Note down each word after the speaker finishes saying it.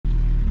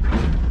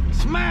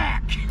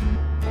Smack!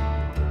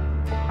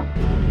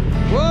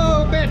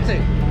 Whoa, Betsy!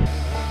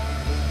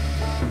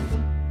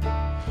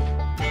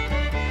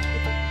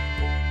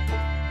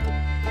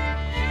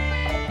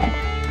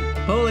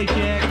 Holy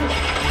check.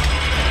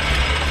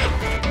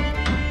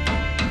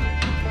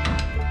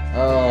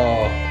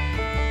 Oh.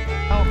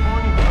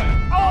 California play.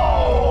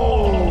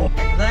 Oh!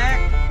 Zach,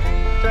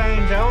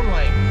 change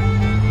only.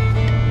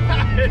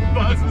 It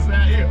buzzes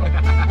at you.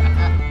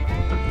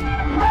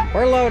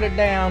 We're loaded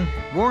down.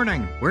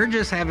 Warning, we're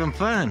just having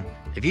fun.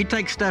 If you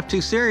take stuff too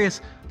serious,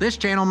 this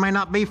channel may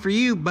not be for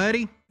you,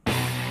 buddy.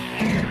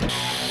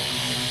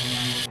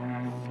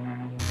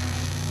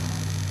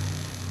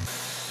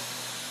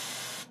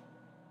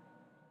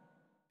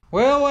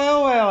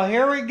 Well,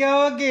 here we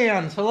go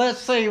again. So let's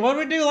see, what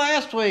did we do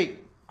last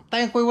week? I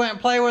think we went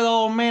and played with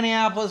old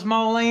Minneapolis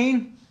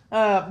Moline.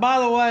 By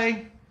the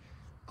way,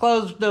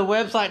 closed the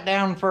website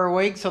down for a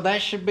week, so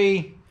that should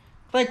be,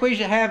 I think we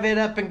should have it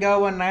up and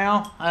going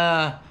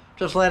now.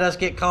 Just let us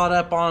get caught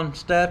up on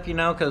stuff, you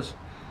know, because,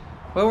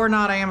 well, we're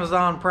not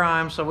Amazon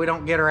Prime, so we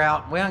don't get her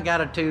out. We haven't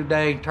got a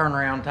 2-day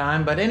turnaround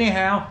time. But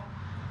anyhow,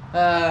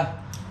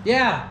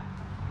 yeah,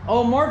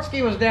 old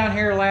MORTSKE was down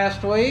here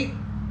last week,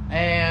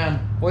 and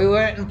we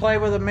went and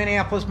played with a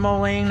Minneapolis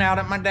Moline out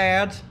at my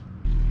dad's.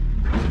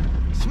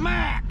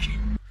 Smack!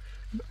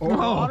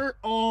 Water.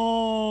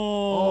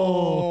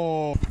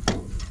 Oh.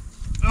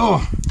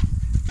 Oh.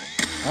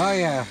 Oh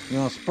yeah, you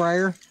want a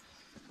sprayer?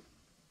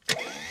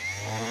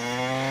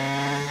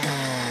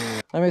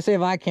 Let me see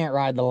if I can't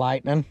ride the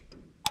lightning.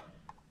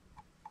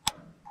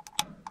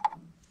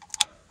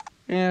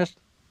 Yes,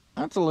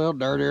 that's a little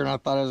dirtier than I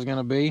thought it was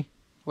gonna be.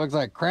 Looks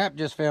like crap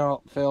just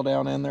fell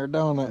down in there,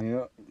 don't it?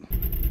 Yep.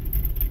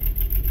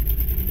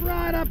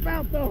 Right up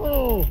out the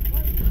hole.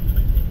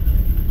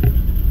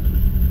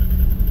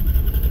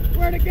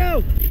 Where'd it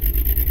go?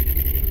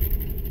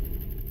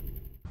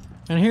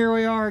 And here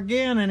we are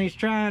again, and he's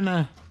trying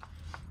to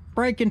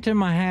break into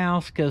my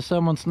house because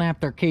someone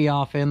snapped their key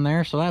off in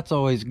there, so that's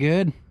always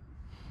good.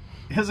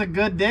 It's a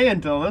good day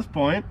until this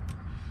point.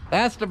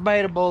 That's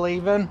debatable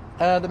even.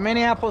 The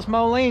Minneapolis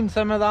Moline,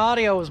 some of the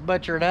audio was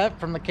butchered up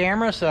from the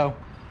camera, so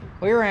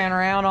we ran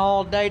around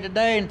all day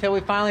today until we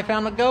finally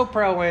found the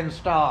GoPro in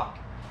stock.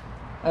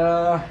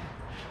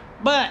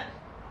 But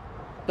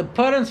the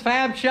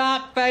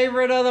puddins.fab.shop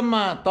favorite of the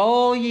month,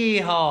 oh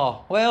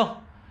yeehaw.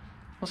 Well,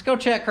 let's go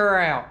check her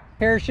out.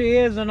 Here she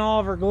is in all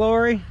of her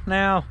glory.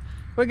 Now,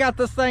 we got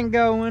this thing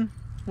going.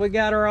 We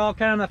got her all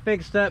kind of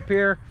fixed up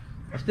here.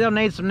 I still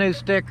need some new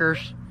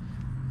stickers.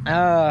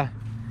 And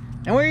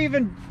we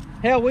even,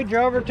 hell, we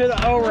drove her to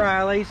the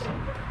O'Reilly's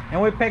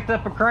and we picked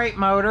up a crate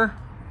motor.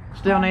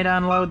 Still need to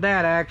unload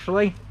that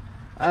actually.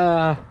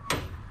 But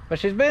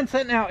she's been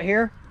sitting out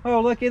here.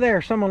 Oh, looky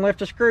there, someone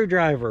left a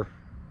screwdriver.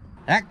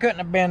 That couldn't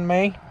have been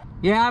me.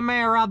 Yeah, I may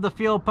have robbed the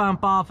fuel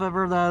pump off of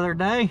her the other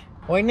day.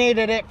 We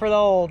needed it for the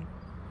old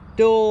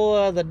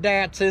dual, the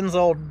Datsun's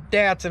old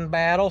Datsun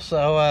battle.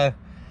 So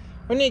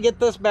we need to get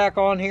this back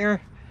on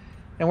here.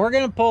 And we're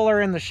gonna pull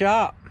her in the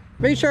shop.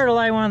 Be sure to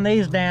lay one of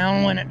these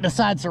down when it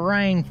decides to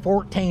rain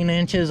 14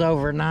 inches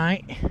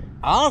overnight.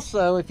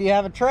 Also, if you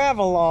have a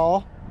travel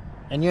law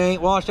and you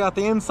ain't washed out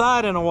the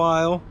inside in a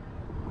while,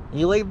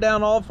 you leave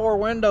down all 4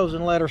 windows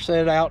and let her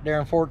sit out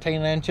during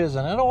 14 inches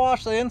and it'll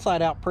wash the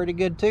inside out pretty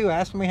good too.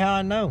 Ask me how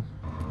I know.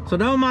 So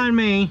don't mind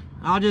me,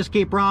 I'll just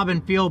keep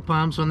robbing fuel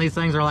pumps when these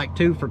things are like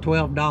 2 for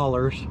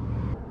 $12.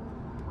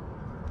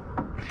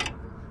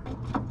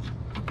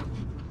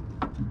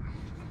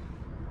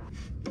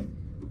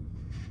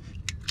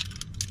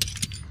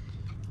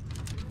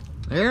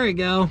 There we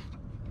go.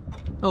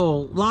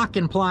 Oh,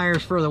 locking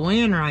pliers for the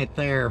win right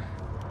there.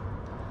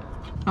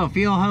 Oh,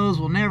 fuel hose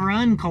will never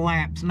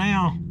uncollapse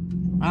now.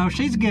 Oh,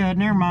 she's good,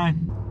 never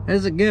mind. This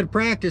is a good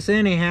practice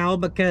anyhow,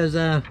 because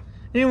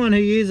anyone who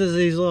uses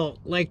these little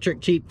electric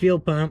cheap fuel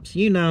pumps,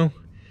 you know,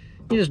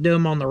 you just do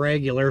them on the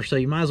regular, so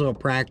you might as well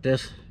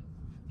practice.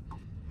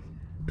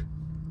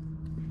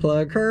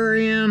 Plug her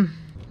in,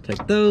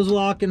 take those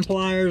locking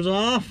pliers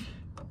off.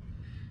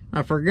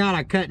 I forgot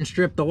I cut and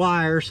stripped the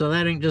wire, so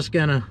that ain't just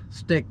gonna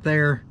stick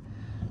there.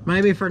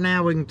 Maybe for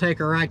now we can take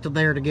her right to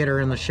there to get her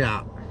in the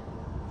shop.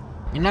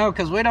 You know,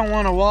 because we don't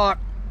want to walk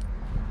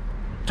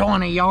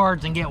 20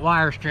 yards and get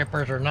wire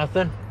strippers or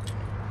nothing.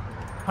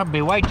 That'd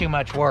be way too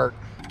much work.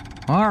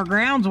 Well, our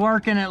ground's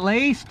working at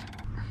least.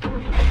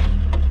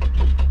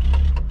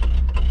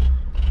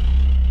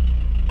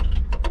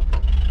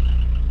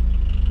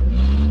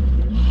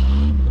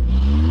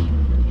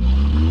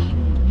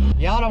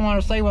 Y'all don't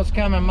want to see what's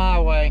coming my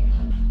way.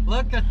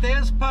 Look at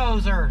this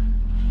poser.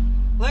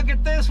 Look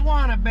at this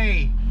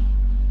wannabe.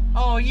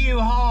 Oh,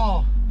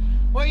 U-Haul.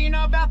 What do you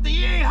know about the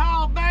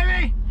U-Haul,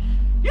 baby?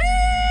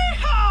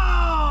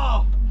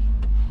 Yee-haw!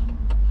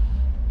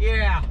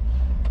 Yeah.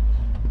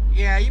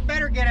 Yeah, you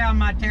better get out of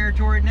my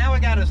territory. Now we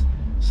got a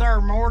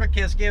Sir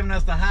MORTSKE giving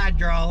us the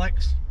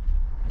hydraulics.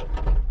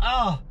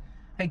 Oh,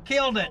 he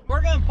killed it.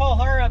 We're gonna pull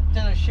her up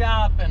to the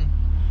shop and,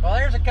 well,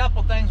 there's a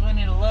couple things we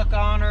need to look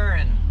on her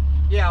and,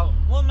 yeah,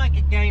 we'll make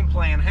a game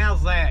plan.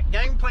 How's that?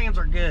 Game plans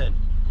are good.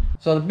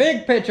 So the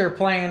big picture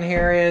plan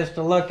here is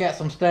to look at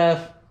some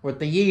stuff with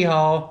the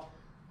Yeehaw.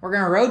 We're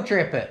gonna road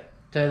trip it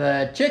to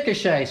the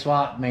Chickasha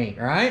swap meet,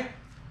 right?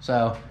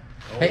 So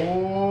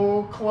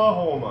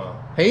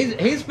Oklahoma.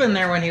 he's been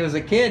there when he was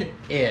a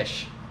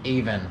kid-ish,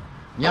 even.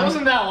 That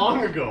wasn't that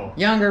long ago.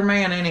 Younger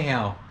man,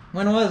 anyhow.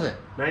 When was it?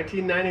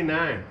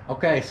 1999.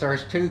 Okay, so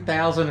it's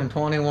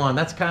 2021.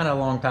 That's kind of a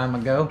long time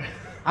ago.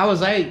 I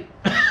was 8.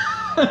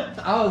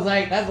 I was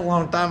 8. That's a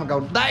long time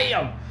ago.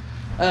 Damn.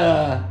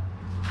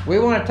 We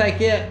want to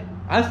take it.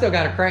 I still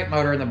got a crate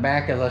motor in the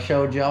back, as I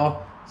showed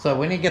y'all. So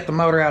we need to get the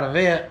motor out of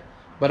it.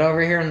 But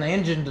over here in the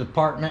engine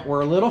department, we're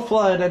a little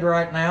flooded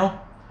right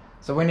now.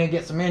 So we need to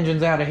get some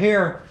engines out of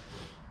here.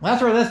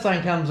 That's where this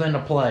thing comes into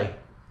play.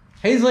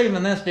 He's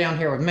leaving this down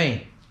here with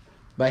me,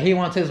 but he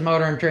wants his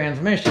motor and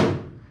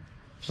transmission.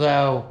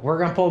 So we're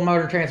gonna pull the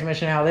motor and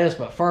transmission out of this,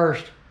 but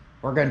first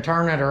we're gonna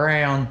turn it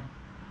around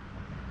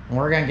and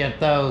we're gonna get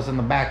those in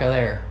the back of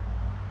there.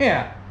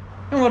 Yeah,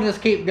 and we'll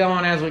just keep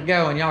going as we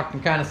go, and y'all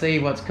can kind of see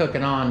what's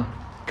cooking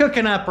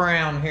up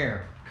around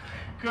here.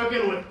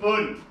 Cooking with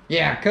pudding.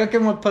 Yeah,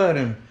 cooking with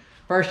pudding.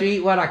 First you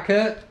eat what I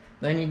cooked,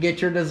 then you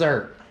get your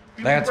dessert.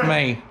 That's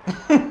me.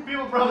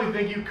 People probably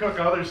think you cook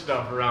other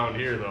stuff around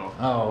here, though.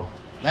 Oh,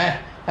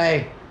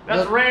 hey.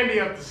 That's Randy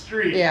up the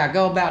street. Yeah,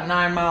 go about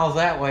 9 miles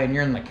that way and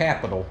you're in the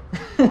capital.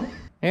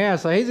 Yeah,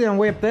 so he's gonna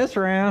whip this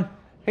around.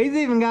 He's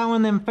even got one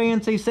of them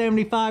fancy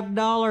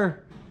 $75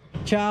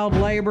 child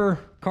labor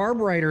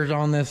carburetors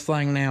on this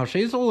thing now.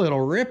 She's a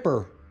little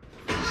ripper.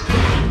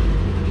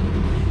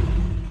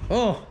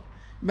 Oh,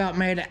 about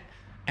made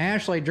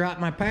Ashley drop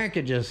my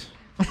packages.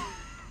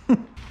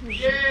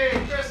 Yay,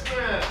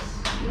 Christmas!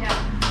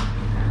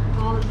 Yeah,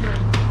 all the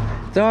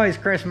time. It's always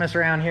Christmas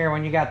around here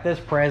when you got this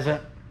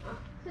present.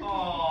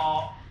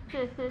 Aw,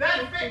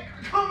 that thing,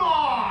 come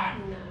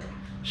on! No.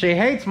 She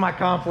hates my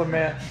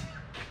compliments.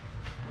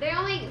 They're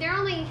only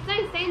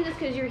saying this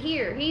because you're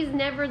here. He's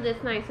never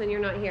this nice when you're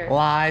not here.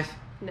 Lies.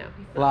 No,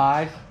 he's not.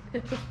 Lies.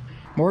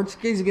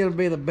 MORTSKE's gonna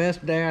be the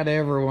best dad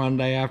ever one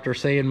day after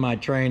seeing my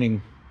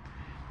training,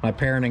 my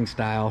parenting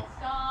style.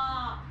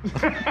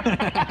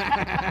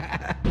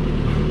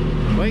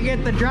 We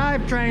get the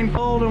drivetrain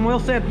pulled and we'll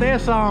set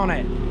this on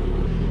it.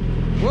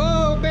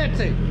 Whoa,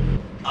 Betsy.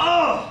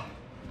 Oh!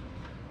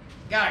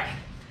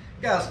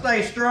 Gotta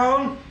stay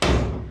strong.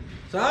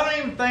 So I don't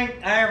even think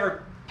I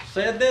ever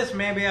said this.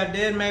 Maybe I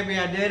did, maybe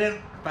I didn't.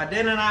 If I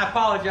didn't, I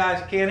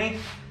apologize, Kenny.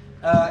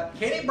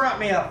 Kenny brought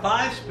me a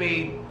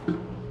 5-speed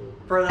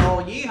for the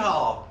old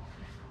Yeehaw.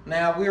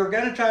 Now, we were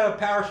gonna try to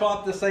power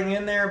swap this thing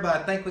in there, but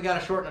I think we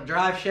gotta shorten the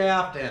drive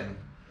shaft and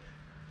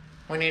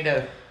we need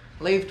to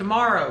leave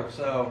tomorrow,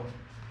 so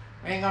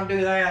we ain't gonna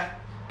do that.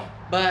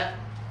 But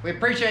we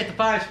appreciate the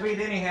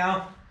 5-speed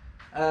anyhow.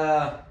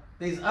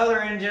 These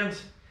other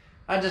engines,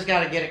 I just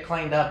gotta get it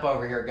cleaned up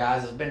over here,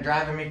 guys. It's been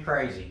driving me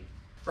crazy.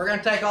 We're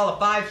gonna take all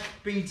the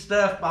 5-speed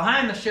stuff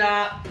behind the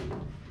shop.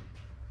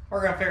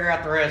 We're gonna figure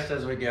out the rest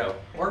as we go.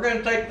 We're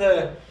gonna take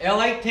the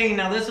L18.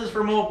 Now this is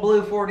from old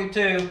Blue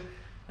 42.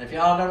 If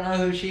y'all don't know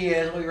who she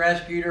is, we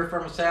rescued her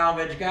from a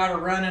salvage. Got her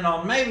running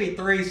on maybe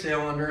 3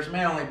 cylinders,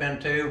 may only been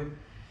 2.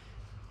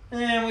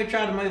 And we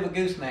tried to move a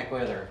gooseneck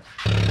with her.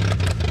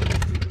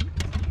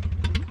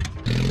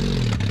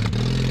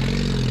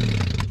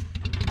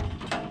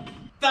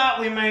 Thought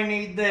we may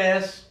need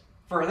this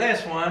for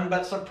this one,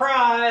 but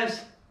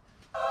surprise!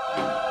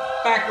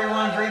 Factory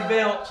one's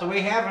rebuilt, so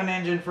we have an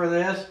engine for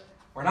this.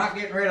 We're not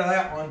getting rid of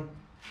that one.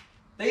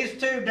 These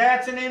 2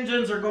 Datsun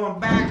engines are going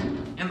back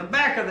in the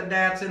back of the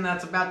Datsun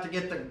that's about to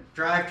get the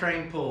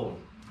drivetrain pulled.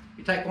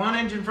 You take one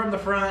engine from the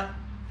front,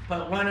 put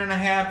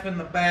 1.5 in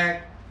the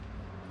back,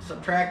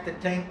 subtract the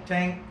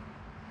tink,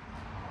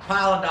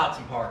 pile of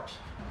Datsun parts.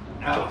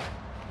 Oh,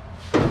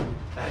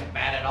 that ain't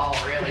bad at all,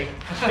 really.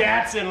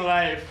 That's in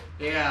life.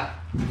 Yeah.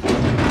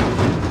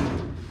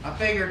 I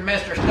figured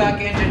Mr.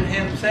 Stuck Engine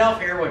himself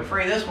here would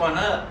free this one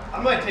up.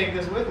 I might take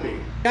this with me.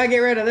 Gotta get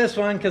rid of this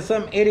one because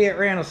some idiot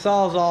ran a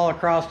Sawzall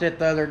across it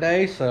the other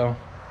day, so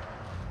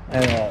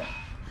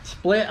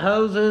split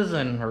hoses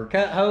or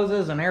cut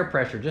hoses and air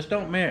pressure just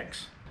don't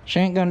mix. She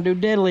ain't gonna do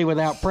diddly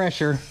without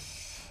pressure.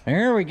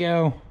 There we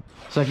go.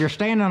 So if you're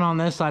standing on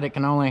this side, it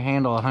can only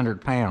handle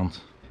 100 pounds.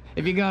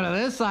 If you go to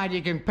this side,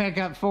 you can pick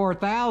up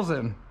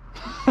 4,000.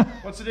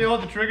 What's the deal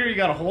with the trigger? You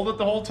gotta hold it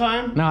the whole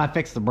time? No, I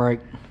fixed the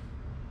brake.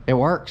 It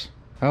works.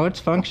 Oh, it's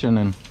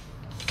functioning.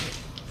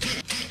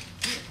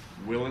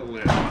 Will it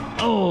live?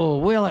 Oh,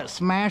 will it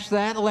smash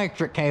that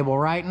electric cable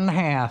right in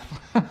half?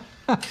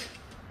 At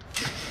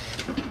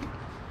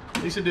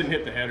least it didn't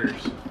hit the headers.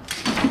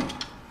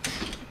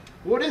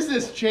 What is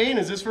this chain?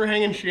 Is this for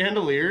hanging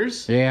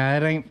chandeliers? Yeah,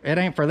 it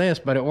ain't for this,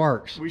 but it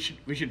works. We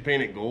should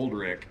paint it gold,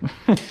 Rick.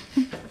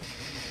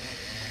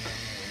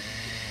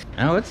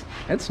 Oh,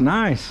 it's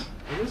nice.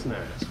 It is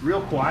nice.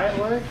 Real quiet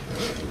like.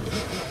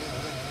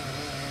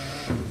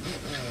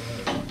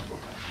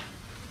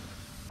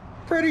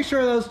 Pretty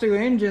sure those 2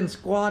 engines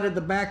squatted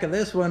the back of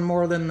this one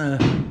more than the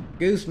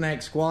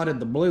gooseneck squatted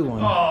the blue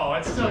one. Oh,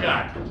 it's still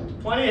got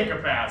plenty of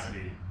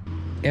capacity.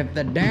 If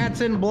the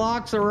Datsun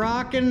blocks are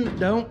rocking,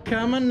 don't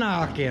come a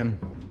knocking.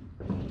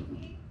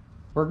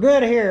 We're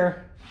good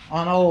here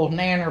on old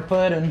Nanner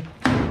Puddin'.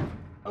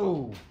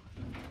 Oh.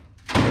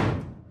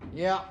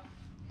 Yeah.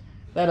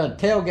 That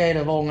tailgate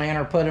of old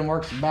Nanner Puddin'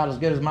 works about as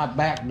good as my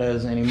back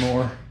does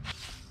anymore.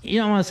 You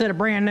don't want to set a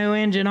brand new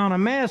engine on a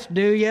mess,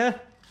 do you?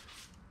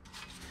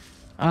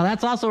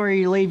 That's also where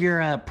you leave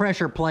your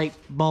pressure plate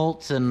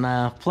bolts and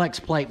flex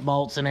plate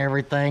bolts and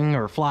everything,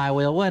 or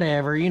flywheel,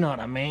 whatever, you know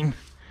what I mean.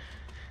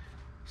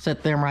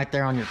 Set them right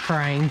there on your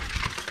crane.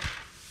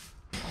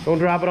 Don't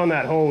drop it on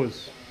that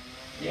hose.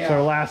 Yeah. It's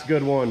our last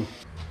good one.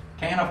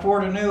 Can't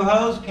afford a new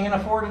hose, can't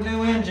afford a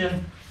new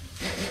engine.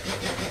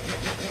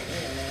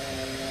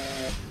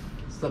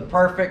 It's the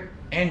perfect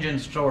engine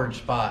storage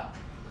spot.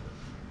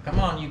 Come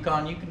on,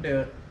 Yukon, you can do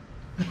it.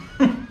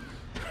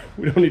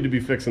 We don't need to be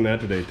fixing that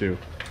today, too.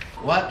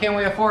 What can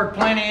we afford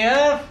plenty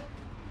of?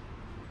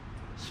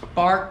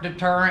 Spark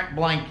deterrent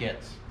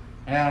blankets.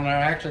 And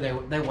actually,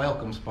 they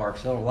welcome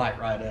sparks. They'll light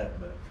right up.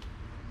 But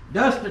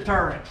dust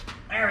deterrent.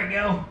 There we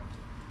go.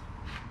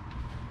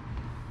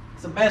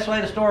 It's the best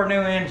way to store a new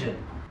engine.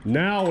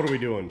 Now what are we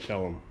doing?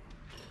 Tell them.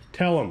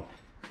 Tell them.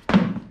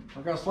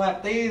 We're going to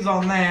slap these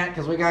on that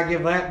because we got to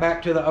give that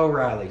back to the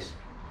O'Reillys.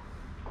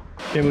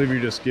 Can't believe you're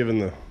just giving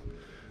the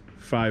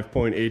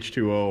 5-point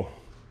H2O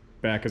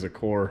back as a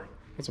core.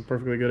 That's a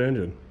perfectly good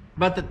engine.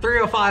 But the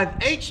 305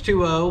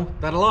 H2O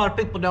that a lot of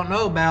people don't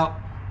know about,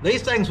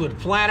 these things would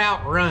flat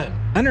out run.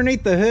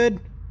 Underneath the hood,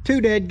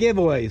 2 dead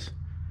giveaways.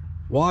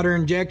 Water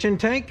injection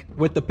tank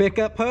with the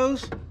pickup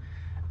hose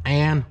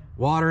and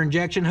water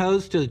injection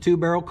hose to the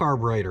 2-barrel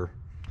carburetor.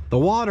 The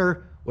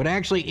water would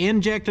actually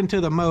inject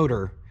into the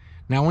motor.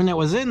 Now when it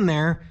was in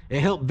there, it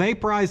helped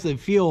vaporize the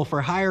fuel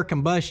for higher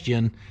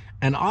combustion,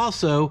 and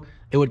also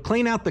it would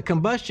clean out the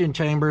combustion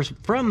chambers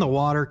from the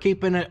water,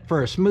 keeping it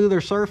for a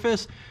smoother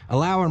surface,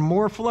 allowing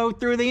more flow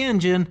through the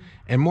engine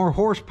and more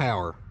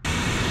horsepower.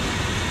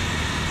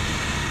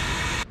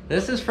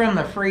 This is from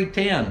the free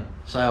tin,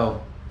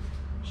 so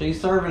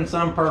she's serving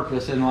some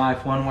purpose in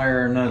life one way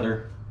or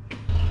another.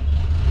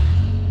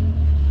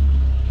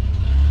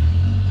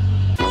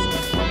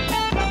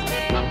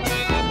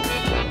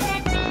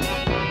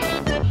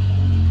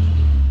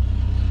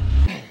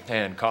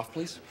 And cough,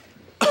 please.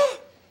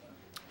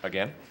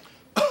 Again.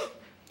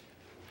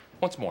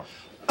 Once more.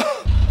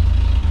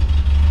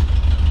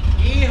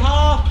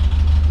 Yeehaw!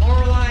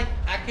 More like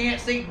I can't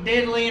see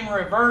diddly in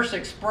reverse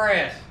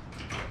express.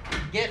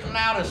 Getting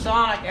out of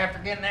Sonic after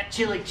getting that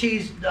chili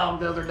cheese dog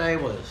the other day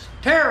was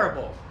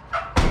terrible.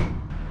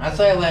 I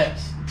say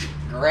let's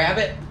grab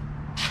it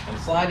and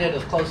slide it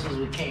as close as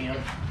we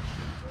can.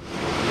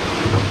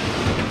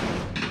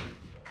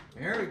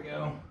 There we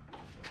go.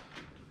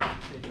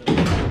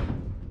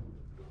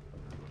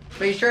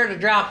 Be sure to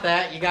drop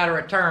that. You got to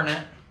return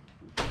it.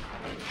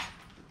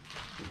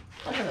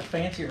 Look at the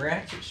fancy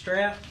ratchet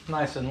strap.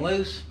 Nice and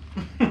loose.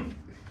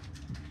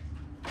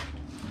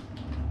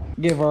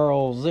 Give our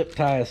old zip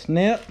tie a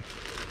snip.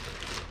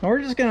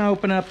 We're just going to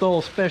open up the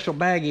old special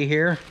baggie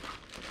here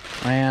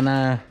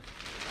and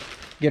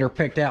get her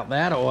picked out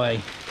that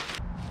way.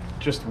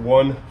 Just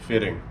one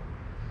fitting.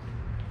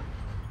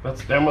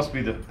 That's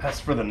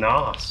for the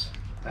NOS.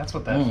 That's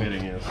what that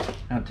fitting is.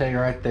 I'll tell you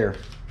right there.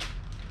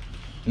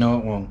 No,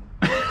 it won't.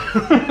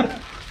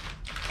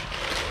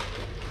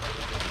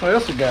 What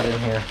else we got in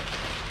here?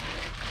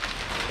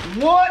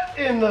 What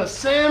in the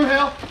Sam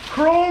hell?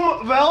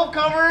 Chrome valve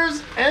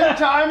covers and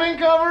timing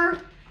cover?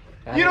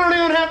 You don't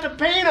even have to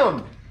paint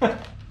them.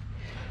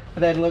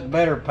 They'd look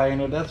better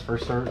painted, that's for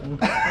certain.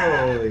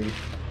 Holy.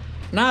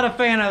 Not a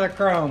fan of the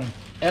chrome.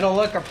 It'll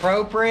look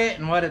appropriate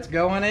in what it's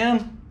going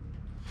in.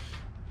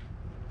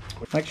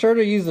 Make sure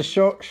to use the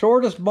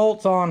shortest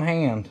bolts on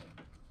hand.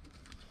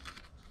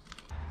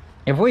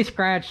 If we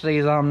scratch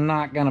these, I'm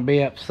not going to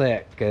be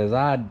upset because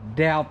I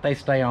doubt they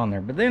stay on there.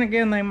 But then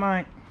again, they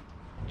might.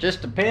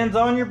 Just depends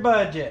on your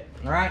budget.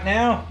 Right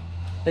now,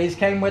 these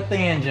came with the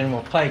engine.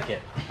 We'll take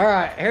it. All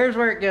right, here's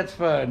where it gets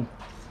fun.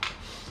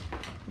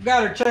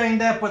 Got her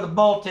chained up with a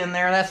bolt in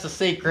there. That's the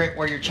secret,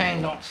 where your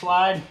chain don't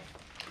slide.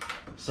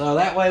 So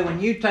that way,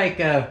 when you take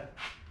a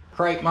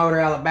crate motor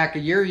out of the back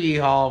of your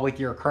U-Haul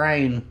with your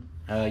crane,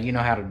 you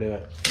know how to do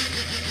it.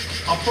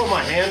 I'll put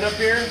my hand up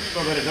here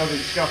so that it doesn't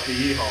scuff the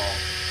U-Haul.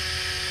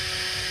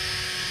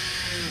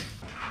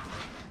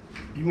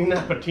 You mean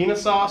that patina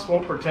sauce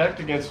won't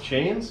protect against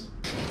chains?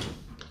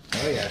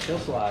 Oh yeah, she'll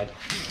slide.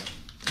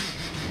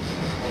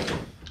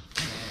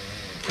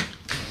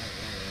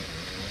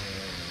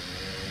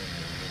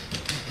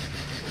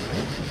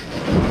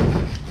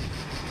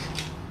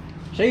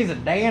 She's a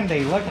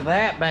dandy. Look at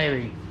that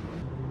baby.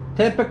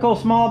 Typical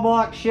small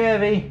block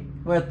Chevy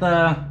with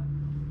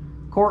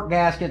cork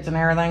gaskets and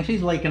everything.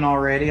 She's leaking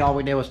already. All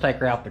we did was take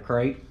her out the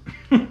crate.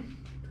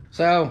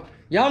 So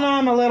y'all know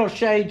I'm a little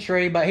shade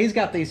tree, but he's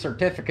got these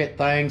certificate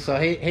things, so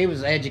he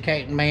was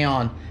educating me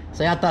on.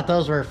 See, I thought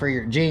those were for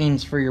your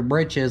jeans, for your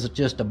britches. It's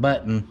just a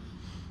button.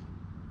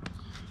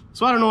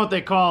 So I don't know what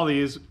they call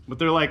these, but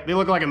they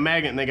look like a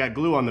magnet and they got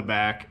glue on the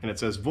back and it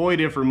says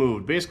void if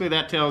removed. Basically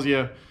that tells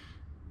you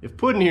If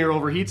Puddin here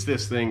overheats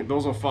this thing,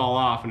 those will fall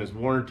off and his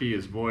warranty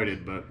is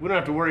voided. But we don't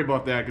have to worry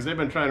about that because they've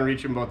been trying to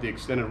reach him about the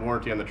extended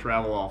warranty on the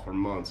travel all for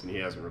months and he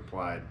hasn't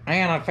replied.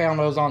 And I found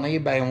those on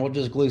eBay and we'll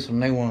just glue some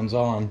new ones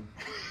on.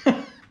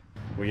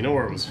 Well, you know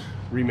where it was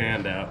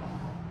remanned at.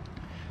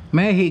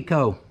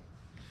 Mexico.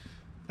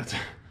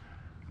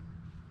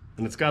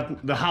 And it's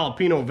got the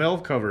jalapeno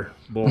valve cover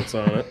bolts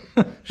on it.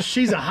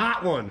 She's a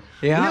hot one.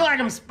 Yeah. We like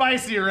them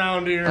spicy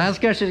around here. That's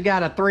because she's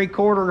got a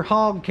 3/4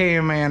 hog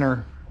cam in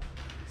her.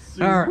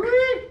 Sweet. All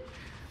right.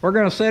 We're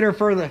gonna set her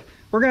for the.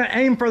 We're gonna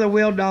aim for the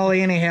wheel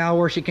dolly anyhow,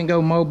 where she can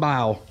go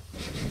mobile.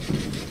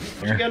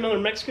 You got another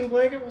Mexican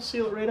blanket? We'll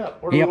seal it right up.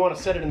 Or do we want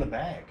to set it in the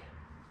bag?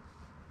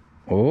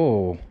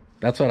 Oh,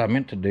 that's what I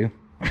meant to do.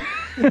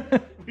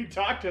 We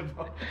talked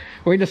about.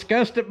 We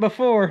discussed it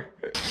before.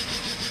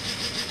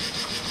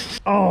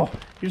 Oh,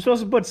 you're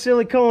supposed to put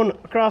silicone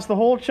across the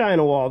whole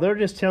china wall. They're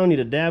just telling you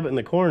to dab it in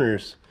the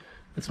corners.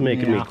 That's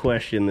making me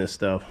question this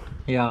stuff.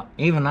 Yeah,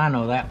 even I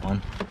know that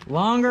one.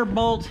 Longer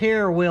bolts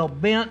here will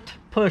bent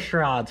push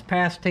rods.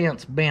 Past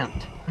tense,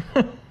 bent.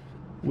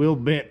 Will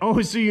bent.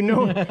 Oh, so you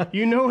know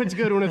it's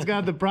good when it's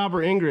got the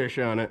proper English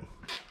on it.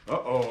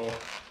 Uh-oh.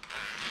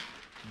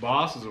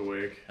 Boss is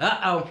awake.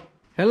 Uh-oh.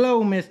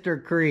 Hello,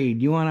 Mr.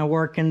 Creed. You want to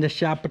work in the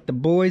shop with the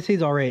boys?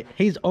 He's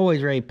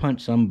always ready to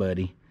punch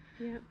somebody.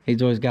 Yep.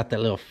 He's always got that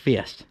little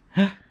fist.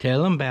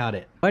 Tell him about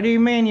it. What do you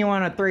mean you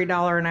want a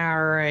 $3 an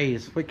hour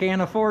raise? We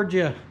can't afford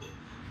you.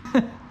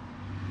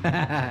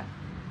 Yeah,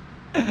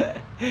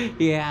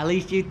 at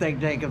least you think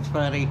Jacob's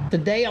funny.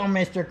 Today on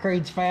Mr.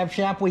 Creed's Fab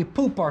Shop, we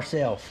poop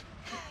ourselves.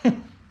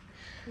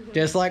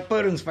 Just like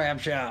Puddin's Fab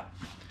Shop.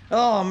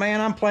 Oh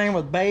man, I'm playing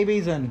with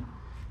babies and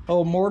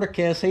old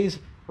MORTSKE. He's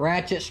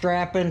ratchet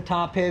strapping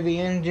top heavy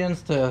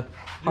engines to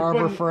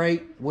Harbor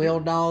Freight,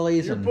 wheel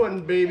dollies. You're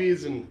putting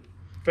babies and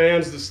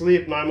fans to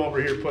sleep and I'm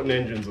over here putting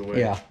engines away.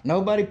 Yeah,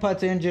 nobody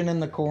puts engine in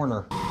the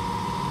corner.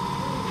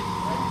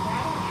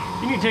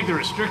 You need to take the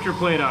restrictor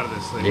plate out of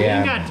this thing.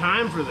 Yeah. You ain't got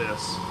time for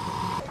this.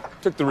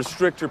 Took the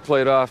restrictor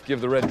plate off,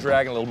 give the Red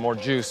Dragon a little more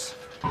juice.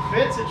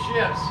 Fits and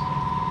ships.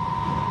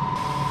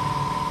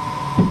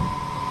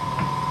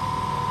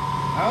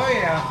 Oh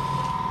yeah.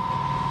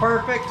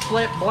 Perfect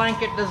slip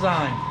blanket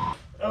design.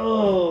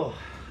 Oh.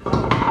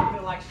 I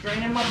feel like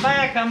straining my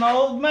back. I'm an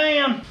old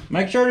man.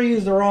 Make sure to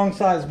use the wrong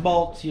size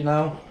bolts, you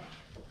know.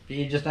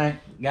 You just ain't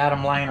got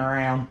them laying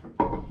around.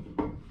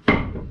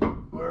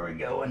 Where are we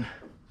going?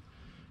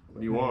 What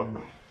do you want?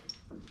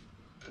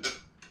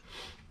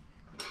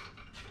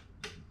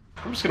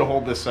 I'm just gonna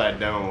hold this side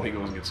down while he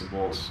goes and gets some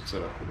bolts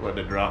instead of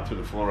letting it drop through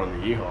the floor on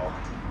the E-haul.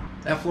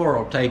 That floor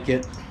will take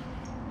it.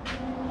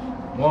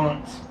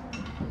 Once.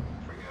 There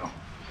we go.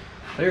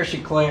 There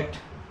she clicked.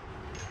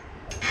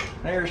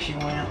 There she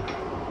went.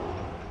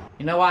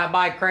 You know why I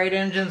buy crate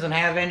engines and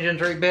have engines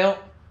rebuilt?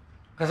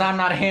 Because I'm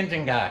not an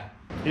engine guy.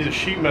 He's a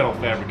sheet metal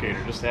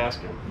fabricator, just ask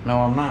him. No,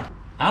 I'm not.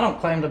 I don't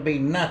claim to be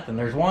nothing.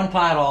 There's one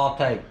title I'll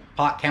take.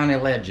 Pot County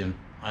Legend.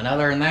 And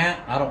other than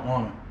that, I don't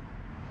want it.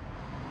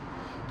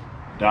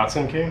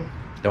 Datsun King?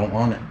 Don't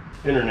want it.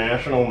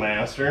 International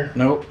Master?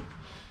 Nope.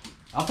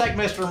 I'll take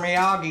Mr.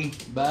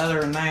 Miyagi, but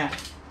other than that,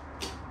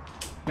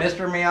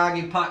 Mr.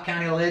 Miyagi, Pot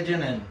County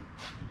Legend, and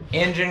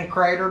Engine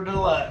Crater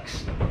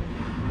Deluxe.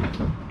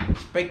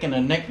 Speaking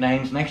of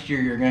nicknames, next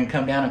year you're going to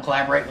come down and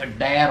collaborate with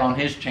Dad on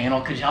his channel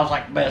because y'all's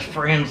like best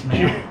friends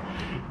now.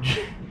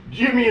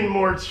 Jimmy and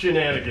Mort's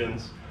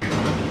Shenanigans.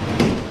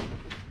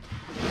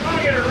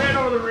 I'll get her right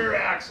over the rear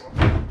axle.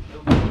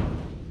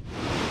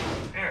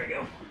 There we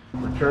go.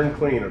 Return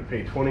clean or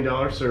pay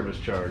 $20 service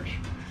charge.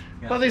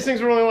 I thought these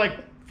things were only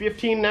like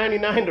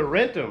 $15.99 to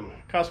rent them.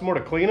 It costs more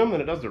to clean them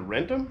than it does to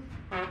rent them?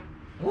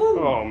 Woo.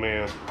 Oh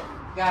man.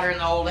 Got her in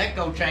the old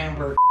echo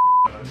chamber.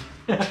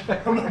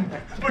 I'm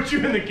gonna put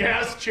you in the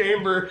gas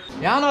chamber.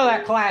 Y'all know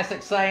that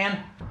classic saying,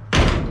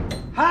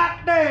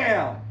 hot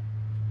damn!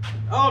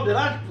 Oh, did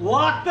I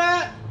lock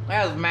that?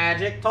 That was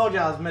magic. Told you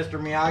I was Mr.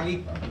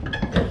 Miyagi.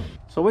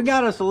 So we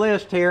got us a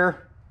list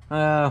here.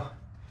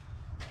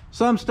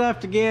 Some stuff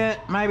to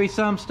get, maybe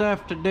some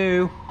stuff to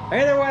do.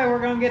 Either way,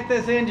 we're gonna get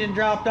this engine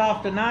dropped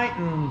off tonight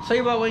and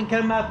see what we can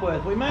come up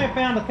with. We may have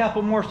found a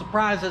couple more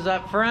surprises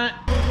up front.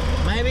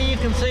 Maybe you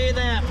can see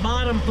that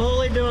bottom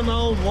pulley doing the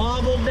old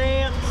wobble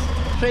dance.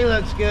 She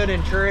looks good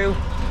and true.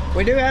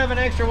 We do have an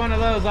extra one of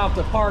those off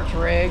the parts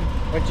rig,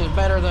 which is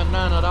better than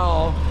none at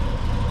all.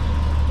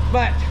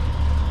 But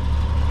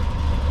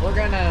we're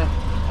gonna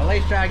at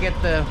least try to get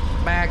the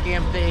back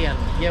empty and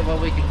get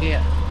what we can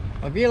get.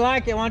 If you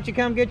like it, why don't you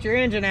come get your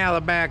engine out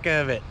of the back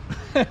of it?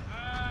 I don't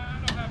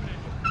have an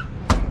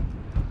engine.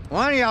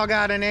 One of y'all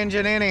got an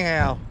engine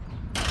anyhow.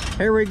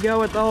 Here we go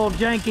with the old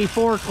janky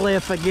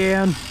forklift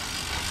again.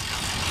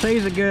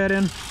 She's a good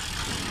one.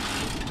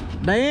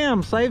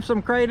 Damn, save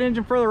some crate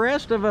engine for the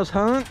rest of us,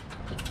 hunk.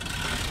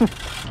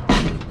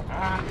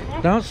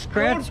 Don't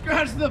scratch. Don't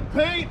scratch the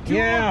paint. Two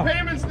Yeah. more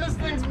payments, this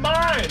thing's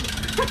mine.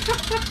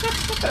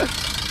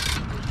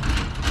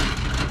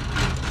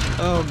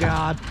 Oh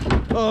God.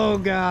 Oh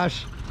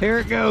gosh. Here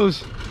it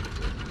goes.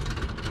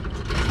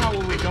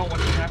 Probably don't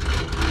want to have to.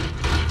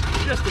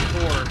 Just a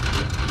pour.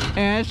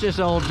 Yeah, it's just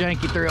old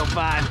janky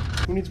 305.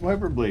 Who needs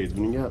wiper blades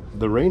when you got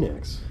the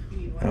Rain-X?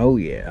 Oh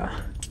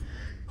yeah.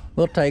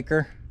 We'll take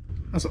her.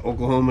 That's an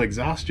Oklahoma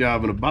exhaust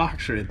job in a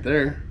box right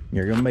there.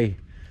 You're gonna be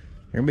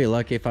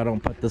lucky if I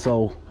don't put this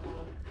old,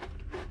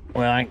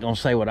 well, I ain't gonna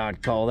say what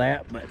I'd call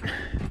that, but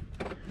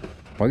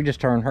we can just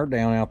turn her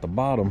down out the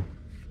bottom.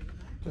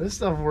 This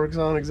stuff works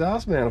on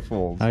exhaust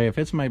manifolds. Hey, if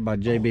it's made by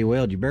JB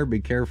Weld, you better be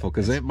careful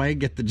because it may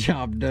get the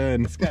job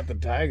done. It's got the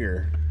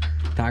tiger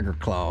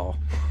claw.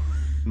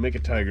 Make a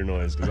tiger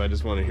noise because I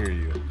just want to hear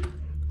you.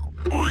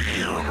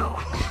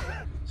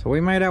 So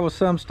we made out with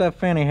some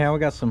stuff anyhow. We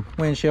got some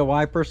windshield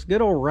wipers.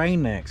 Good old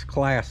Rain-X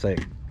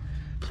classic.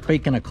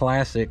 Speaking of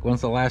classic,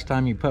 when's the last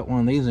time you put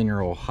one of these in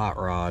your old hot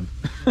rod?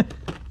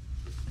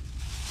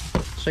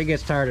 She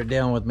gets tired of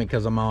dealing with me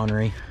because I'm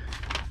ornery.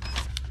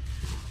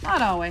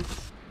 Not always.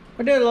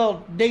 We did a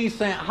little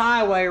decent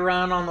highway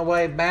run on the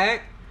way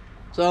back.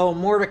 So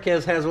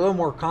MORTSKE has a little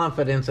more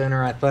confidence in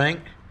her, I think.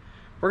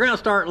 We're gonna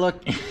start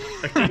looking.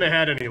 I couldn't have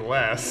had any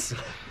less.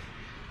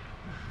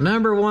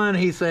 Number one,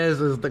 he says,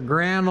 is the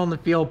ground on the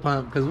fuel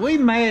pump, because we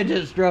may have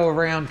just drove a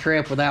round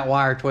trip with that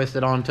wire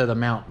twisted onto the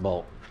mount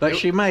bolt. But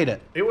she made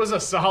it. It was a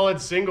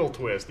solid single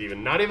twist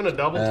even, not even a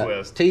double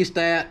twist.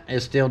 T-stat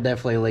is still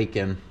definitely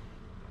leaking.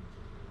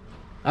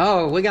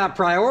 Oh, we got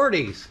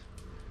priorities.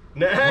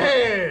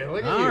 Hey,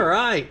 look at you. All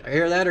right, I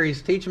hear that, or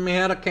he's teaching me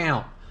how to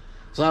count.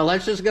 So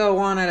let's just go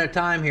one at a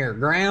time here.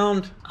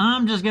 Ground.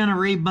 I'm just gonna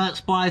re-butt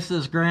splice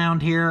this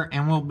ground here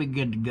and we'll be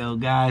good to go,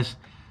 guys.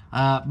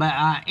 But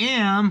I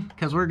am,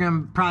 because we're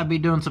gonna probably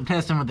be doing some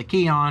testing with the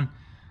key on,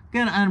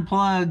 gonna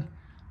unplug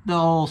the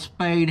old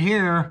spade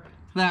here.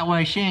 That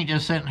way she ain't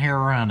just sitting here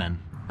running.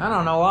 I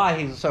don't know why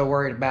he's so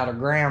worried about a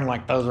ground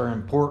like those are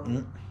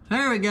important.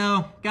 There we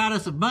go. Got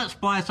us a butt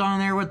splice on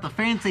there with the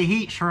fancy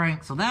heat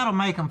shrink, so that'll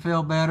make them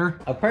feel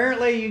better.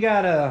 Apparently you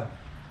gotta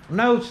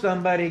know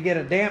somebody to get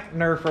a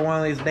dampener for one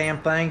of these damn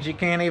things. You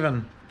can't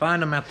even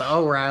find them at the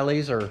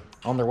O'Reilly's or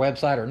on their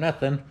website or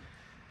nothing.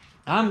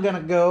 I'm gonna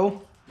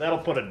go. That'll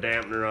put a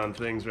dampener on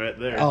things right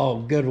there. Oh,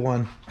 good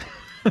one.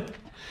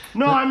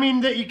 No, I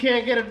mean that you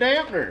can't get a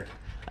dampener.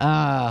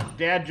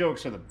 Dad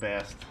jokes are the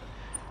best.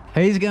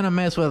 He's gonna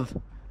mess with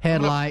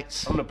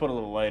headlights. I'm gonna put a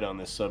little light on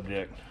this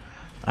subject.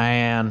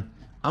 And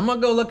I'm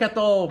gonna go look at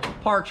the old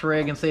parts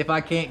rig and see if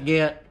I can't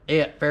get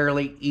it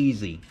fairly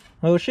easy.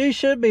 Well, she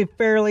should be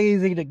fairly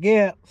easy to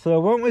get, so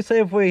won't we see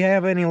if we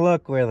have any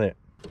luck with it.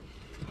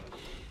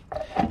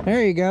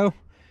 There you go.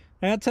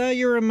 That's how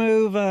you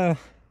remove a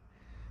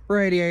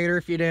radiator,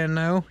 if you didn't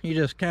know. You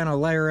just kind of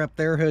layer up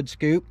their hood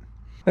scoop.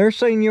 There's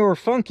Senior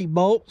funky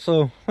bolt,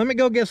 so let me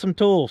go get some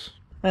tools.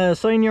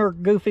 Senior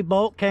goofy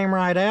bolt came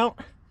right out.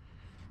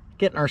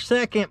 Getting our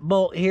second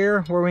bolt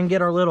here where we can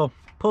get our little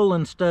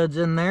pulling studs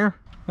in there.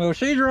 Well,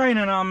 she's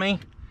raining on me.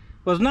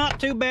 Was not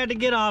too bad to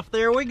get off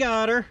there. We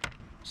got her.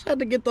 Just had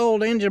to get the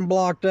old engine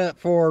blocked up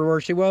for her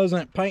where she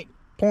wasn't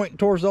pointing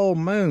towards the old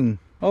moon.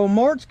 Old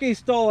MORTSKE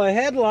stole a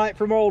headlight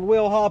from old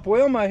Will Hop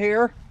Wilma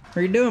here. What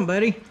are you doing,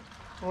 buddy?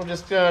 We'll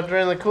just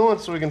drain the coolant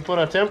so we can put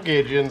a temp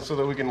gauge in so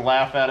that we can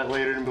laugh at it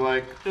later and be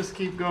like, just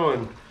keep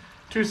going.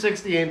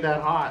 260 ain't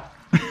that hot.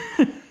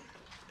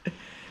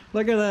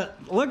 Look at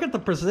that. Look at the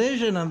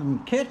precision of them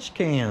catch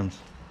cans.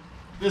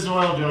 This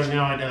oil jug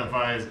now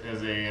identifies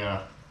as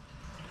a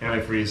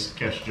antifreeze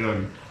catch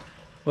jug.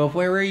 Well, if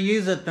we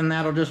reuse it, then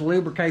that'll just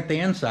lubricate the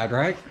inside,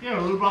 right? Yeah,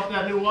 lube up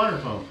that new water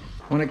pump.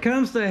 When it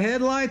comes to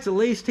headlights, at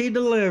least he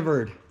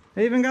delivered.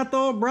 Even got the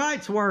old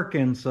brights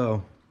working,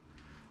 so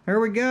there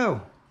we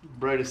go.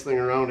 Brightest thing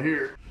around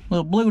here.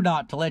 Little blue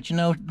dot to let you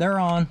know they're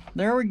on.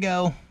 There we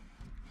go.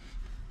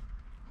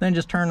 Then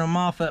just turn them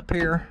off up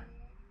here.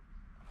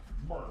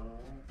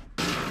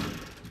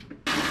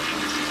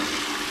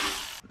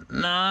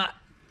 Not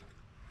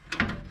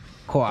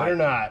quite. Better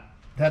not.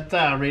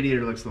 That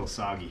radiator looks a little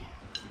soggy.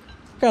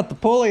 Got the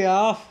pulley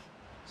off.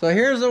 So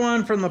here's the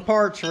one from the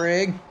parts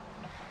rig.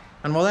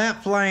 And with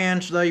that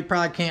flange, though you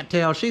probably can't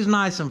tell, she's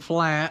nice and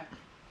flat.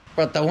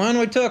 But the one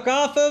we took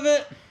off of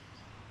it,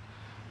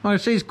 well,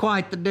 she's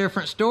quite the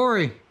different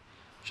story.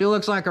 She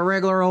looks like a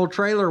regular old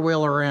trailer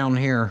wheel around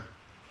here.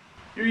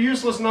 Your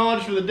useless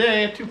knowledge for the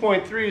day,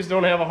 2.3s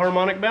don't have a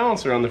harmonic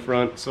balancer on the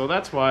front, so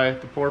that's why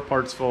the poor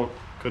parts folk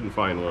couldn't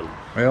find one.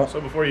 Well, so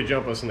before you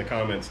jump us in the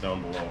comments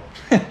down below.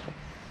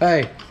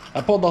 Hey,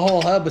 I pulled the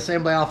whole hub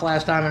assembly off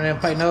last time and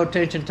didn't pay no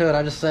attention to it.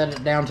 I just set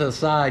it down to the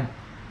side.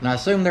 And I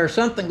assumed there's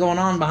something going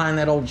on behind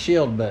that old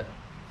shield, but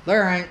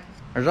there ain't.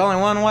 There's only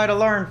one way to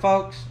learn,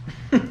 folks.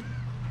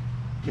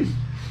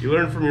 You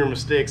learn from your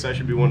mistakes. I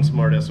should be one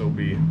smart SOB.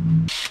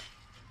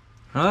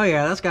 Oh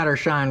yeah, that's got her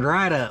shined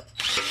right up.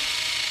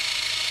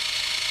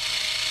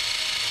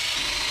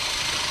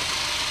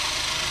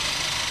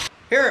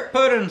 Here at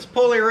Puddins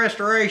Pulley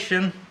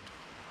Restoration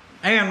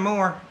and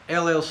More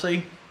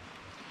LLC,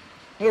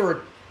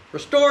 we'll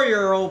restore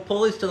your old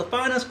pulleys to the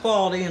finest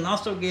quality and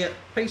also get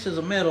pieces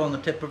of metal on the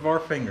tip of our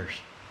fingers.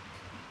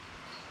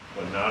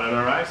 But not in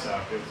our eye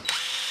sockets.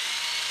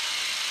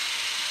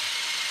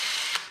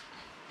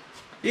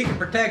 You can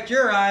protect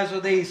your eyes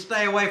with these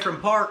Stay Away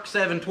from Park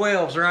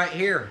 712s right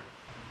here.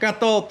 Got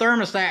the old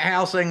thermostat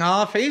housing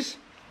off. He's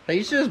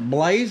just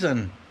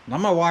blazing.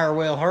 I'm gonna wire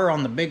wheel her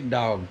on the big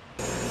dog.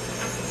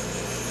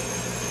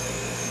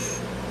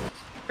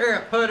 Here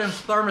at Puddins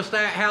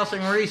Thermostat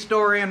Housing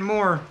Restore and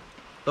more,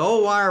 the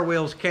old wire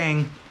wheel's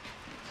king.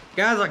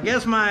 Guys, I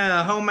guess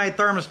my homemade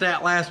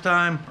thermostat last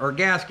time, or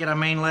gasket I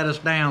mean, let us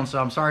down, so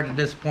I'm sorry to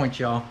disappoint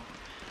y'all.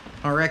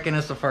 I reckon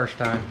it's the first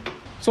time.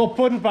 So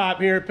Puddin' Pop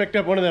here picked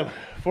up one of them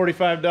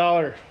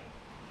 $45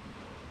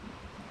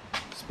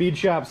 Speed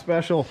Shop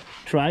Special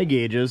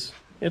tri-gauges.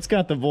 It's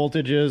got the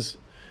voltages,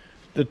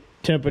 the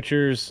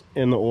temperatures,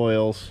 and the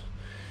oils.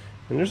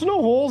 And there's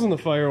no holes in the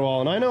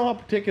firewall, and I know how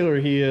particular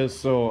he is,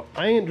 so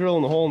I ain't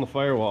drilling the hole in the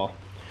firewall.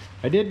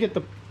 I did get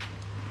the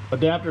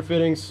adapter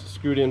fittings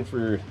screwed in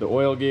for the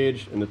oil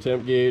gauge and the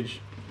temp gauge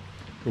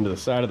into the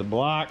side of the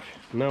block.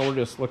 Now we're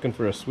just looking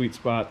for a sweet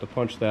spot to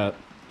punch that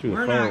through the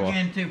firewall. We're not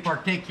getting too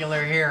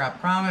particular here, I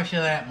promise you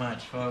that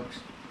much, folks.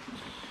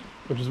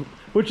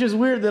 Which is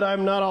weird that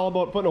I'm not all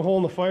about putting a hole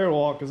in the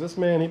firewall, because this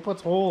man, he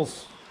puts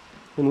holes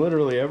in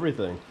literally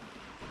everything.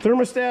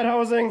 Thermostat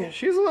housing,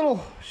 she's a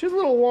little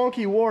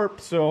wonky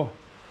warped, so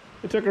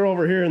I took her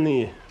over here in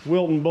the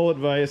Wilton bullet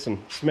vise and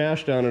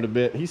smashed on it a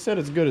bit. He said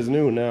it's good as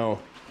new now.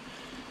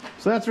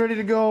 So that's ready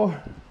to go.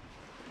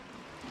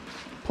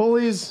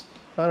 Pulleys,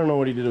 I don't know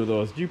what he did with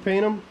those. Did you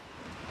paint them?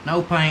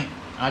 No paint.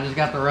 I just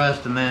got the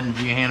rust, and then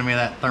you handed me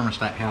that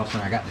thermostat house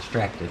and I got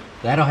distracted.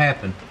 That'll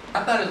happen.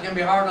 I thought it was gonna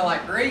be hard to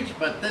like reach,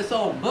 but this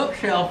old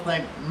bookshelf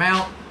they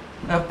mount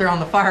up there on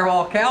the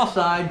firewall cow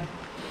side,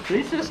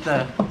 it's just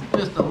a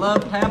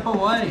love tap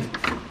away.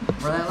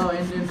 Where that little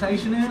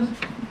indentation is.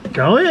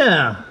 Oh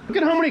yeah. Look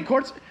at how many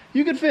quarts.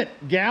 You could fit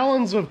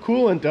gallons of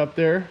coolant up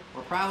there.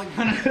 We're probably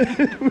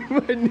gonna We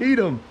might need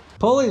them.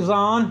 Pulleys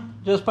on.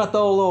 Just put the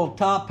old little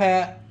top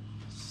hat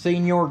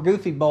senior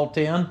goofy bolt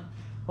in.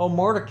 Old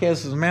MORTSKE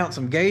is mounting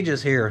some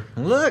gauges here.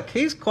 Look,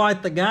 he's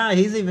quite the guy.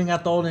 He's even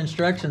got the old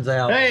instructions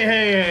out.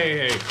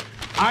 Hey.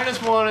 I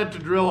just wanted to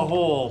drill a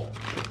hole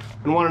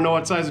and want to know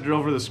what size to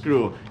drill for the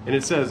screw. And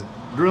it says,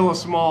 drill a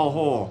small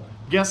hole.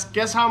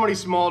 Guess how many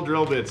small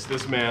drill bits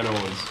this man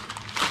owns.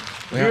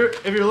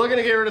 If you're looking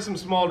to get rid of some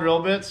small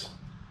drill bits,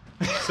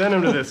 send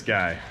them to this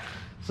guy.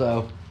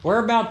 So,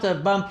 we're about to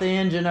bump the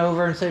engine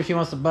over and see if she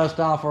wants to bust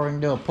off, or we can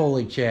do a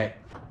pulley check.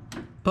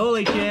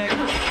 Pulley check.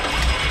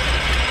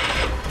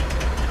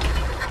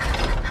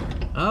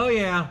 Oh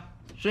yeah,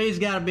 she's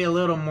got to be a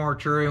little more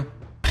true.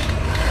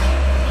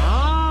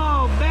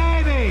 Oh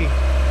baby,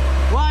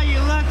 why you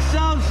look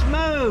so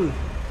smooth?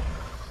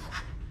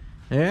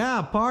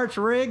 Yeah, parts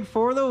rigged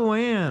for the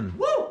win.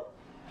 Woo!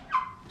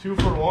 2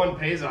 for 1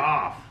 pays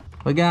off.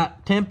 We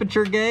got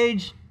temperature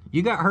gauge.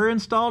 You got her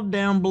installed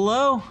down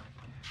below.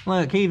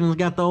 Look, he even's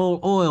got the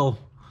old oil,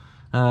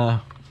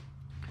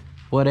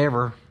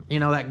 whatever. You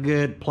know, that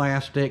good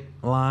plastic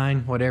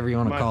line, whatever you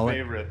want to call it. My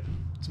favorite.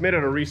 It's made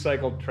out of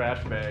recycled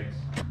trash bags.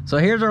 So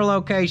here's our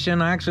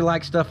location. I actually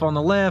like stuff on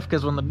the left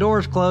because when the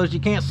door's closed, you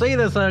can't see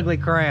this ugly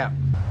crap.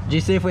 Did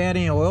you see if we had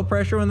any oil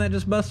pressure when that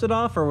just busted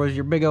off, or was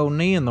your big old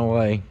knee in the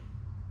way?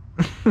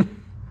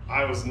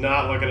 I was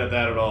not looking at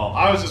that at all.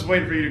 I was just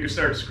waiting for you to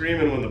start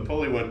screaming when the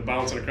pulley went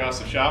bouncing across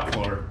the shop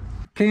floor.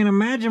 Can't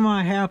imagine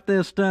why half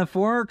this stuff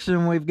works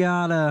and we've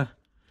got,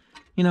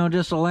 you know,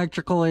 just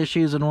electrical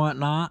issues and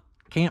whatnot.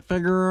 Can't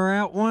figure her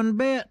out one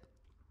bit.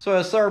 So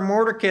as Sir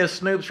MORTSKE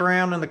snoops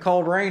around in the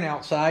cold rain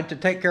outside to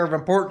take care of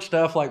important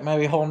stuff like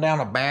maybe holding down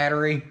a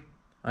battery,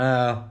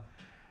 I'll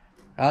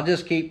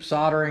just keep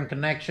soldering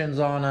connections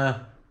on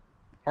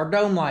our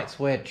dome light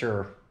switch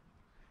or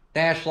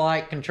dash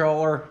light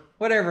controller,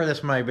 whatever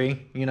this may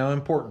be, you know,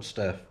 important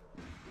stuff.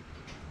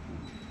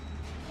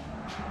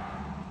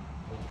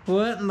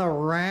 What in the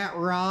rat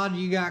rod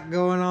you got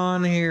going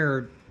on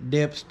here,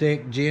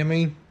 dipstick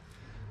Jimmy?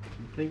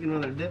 I'm thinking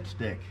another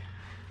dipstick.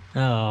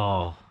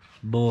 Oh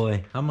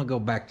boy, I'm gonna go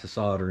back to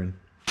soldering.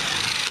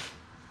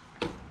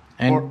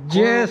 And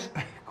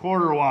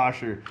quarter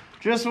washer.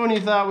 Just when you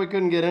thought we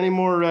couldn't get any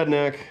more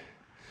redneck.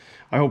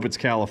 I hope it's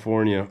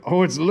California.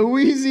 Oh, it's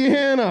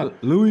Louisiana.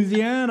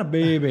 Louisiana,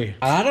 baby.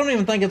 I don't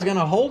even think it's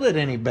gonna hold it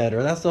any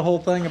better. That's the whole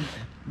thing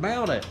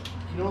about it.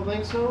 You don't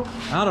think so?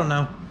 I don't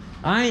know.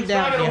 I ain't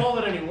doubting. It's not gonna hold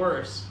it any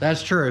worse.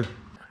 That's true.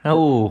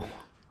 Oh.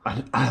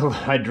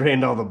 I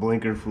drained all the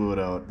blinker fluid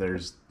out.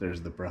 There's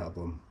the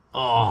problem.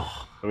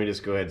 Oh. Let me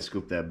just go ahead and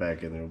scoop that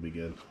back in there. It'll be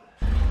good.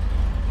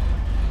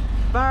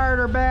 Fired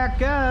her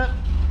back up.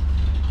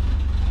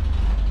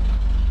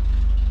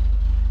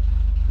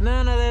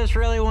 None of this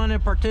really wanted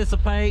to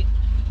participate.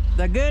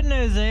 The good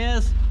news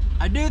is,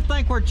 I do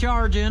think we're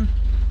charging,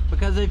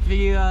 because if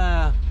you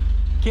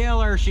kill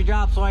her, she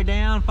drops way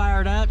down,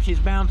 fired up, she's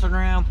bouncing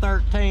around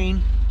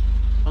 13.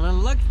 Well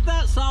then look at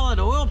that solid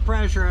oil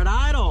pressure at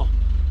idle,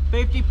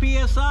 50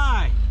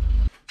 PSI.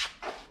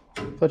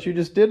 Thought you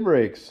just did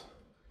brakes.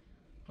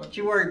 Don't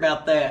you worry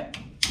about that.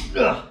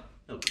 Ugh,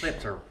 those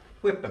clips are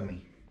whipping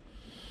me.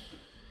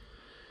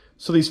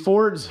 So these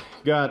Fords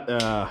got,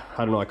 I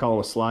don't know, I call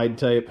them a slide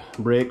type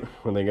brake,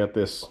 when they got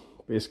this,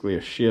 basically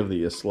a shiv that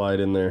you slide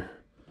in there.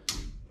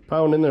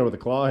 Pound in there with a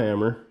claw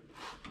hammer.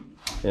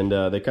 and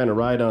they kind of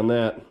ride on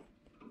that.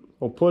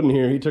 Well, Puddin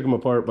here, he took them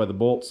apart by the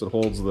bolts that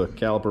holds the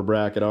caliper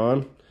bracket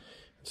on.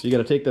 So you got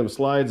to take them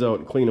slides out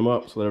and clean them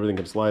up so that everything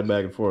can slide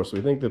back and forth. So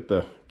we think that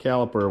the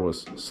caliper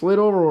was slid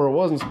over where it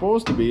wasn't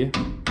supposed to be.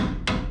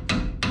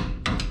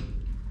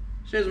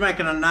 She was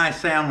making a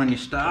nice sound when you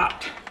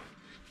stopped.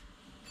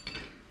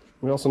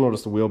 We also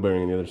noticed the wheel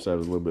bearing on the other side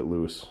was a little bit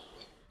loose.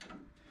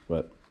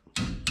 But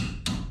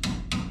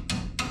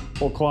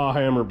whole claw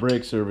hammer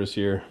brake service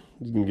here.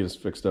 He's gonna get us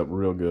fixed up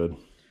real good.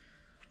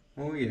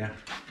 Oh yeah.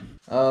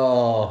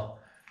 Oh,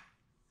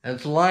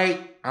 it's late.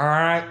 All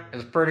right,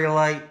 it's pretty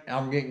late.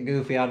 I'm getting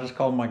goofy. I just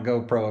called my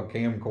GoPro a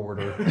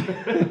camcorder.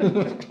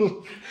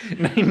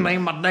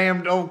 Name my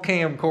damn old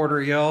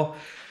camcorder, y'all.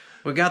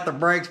 We got the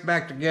brakes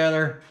back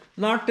together.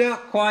 Knocked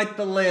out quite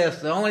the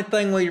list. The only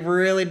thing we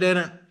really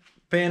didn't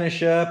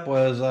finish up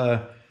was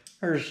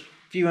there's a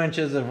few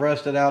inches of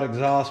rusted out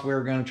exhaust we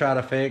were going to try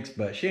to fix,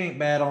 but she ain't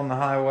bad on the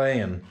highway,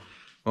 and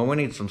well, we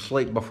need some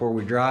sleep before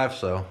we drive,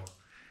 so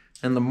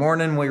in the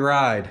morning we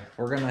ride.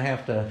 We're going to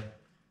have to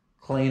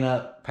clean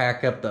up,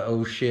 pack up the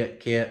oh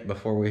shit kit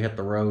before we hit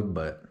the road,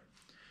 but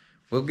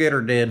we'll get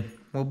her did.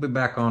 We'll be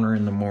back on her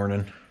in the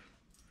morning.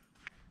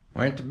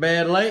 Went to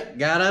bed late,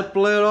 got up a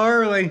little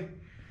early.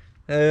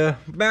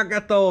 About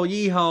got the old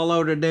yeehaw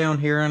loaded down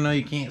here. I know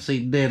you can't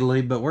see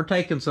diddly, but we're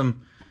taking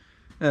some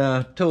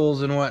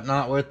tools and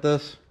whatnot with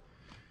us.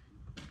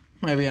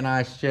 Maybe an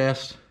ice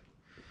chest.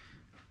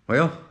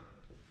 Well,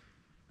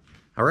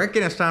 I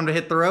reckon it's time to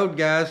hit the road,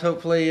 guys.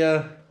 Hopefully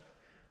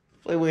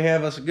we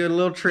have us a good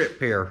little trip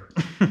here.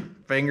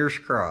 Fingers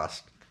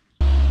crossed.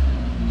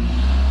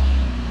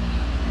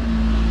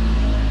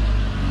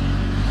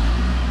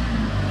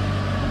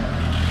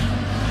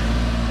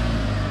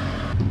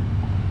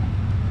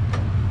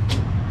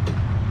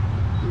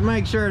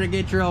 Make sure to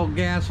get your old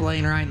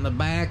gasoline right in the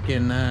back,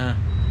 and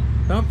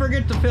don't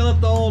forget to fill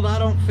up the old I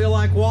don't feel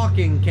like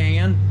walking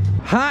can.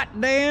 Hot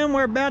damn,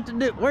 we're about to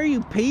do, where are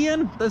you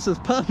peeing? This is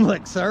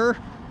public, sir.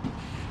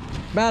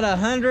 About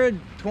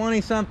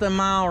 120 something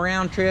mile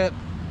round trip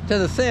to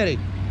the city.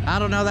 I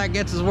don't know that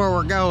gets us where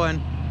we're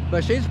going,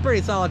 but she's a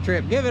pretty solid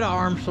trip. Give it an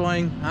arm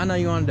swing. I know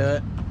you want to do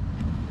it.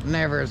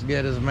 Never as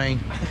good as me.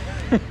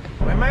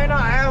 We may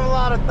not have a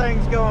lot of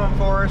things going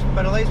for us,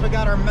 but at least we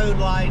got our mood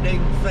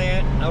lighting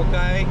set,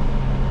 okay?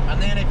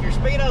 And then if your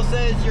speedo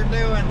says you're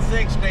doing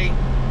 60,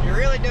 you're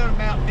really doing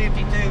about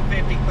 52,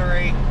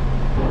 53.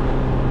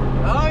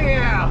 Oh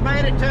yeah,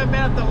 made it to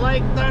about the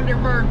Lake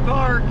Thunderbird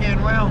Park,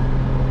 and well,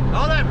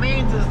 all that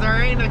means is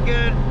there ain't a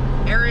good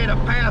area to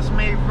pass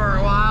me for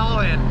a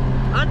while, and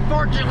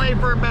unfortunately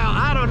for about,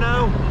 I don't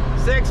know,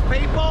 6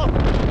 people,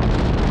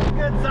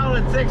 good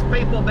solid 6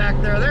 people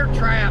back there, they're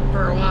trapped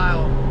for a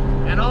while.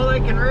 And all they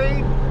can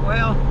read,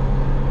 well,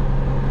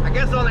 I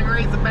guess all they can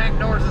read is the back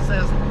doors that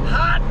says,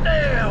 hot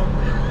damn!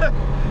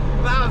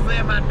 If I was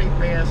them, I'd be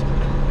pissed.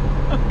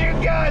 You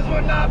guys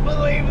would not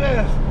believe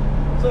this.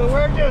 So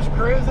we're just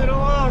cruising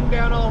along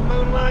down on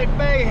Moonlight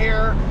Bay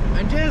here,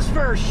 and just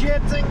for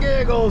shits and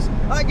giggles,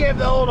 I give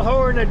the old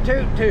horn a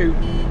toot-toot.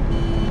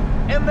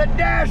 And the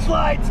dash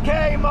lights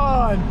came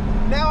on.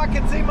 Now I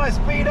can see my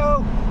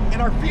speedo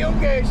and our fuel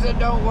gauge that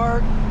don't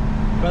work,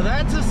 but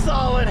that's a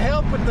solid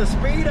help with the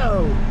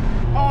speedo.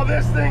 Oh,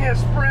 this thing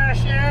is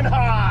fresh and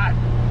hot.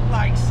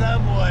 Like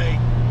Subway.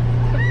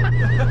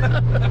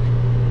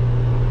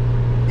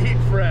 Eat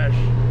fresh.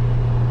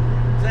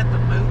 Is that the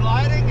mood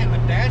lighting? And the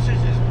dash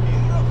is just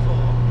beautiful.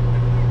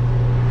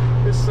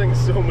 This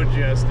thing's so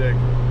majestic.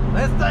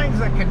 This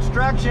thing's a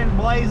construction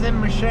blazing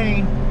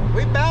machine.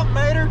 We about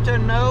made her to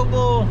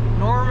Noble,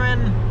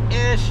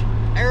 Norman-ish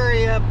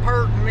area,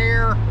 pert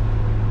near.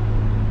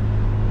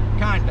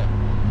 Kinda.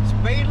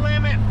 Speed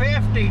limit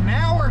 50.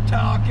 Now we're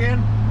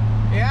talking.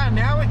 Yeah,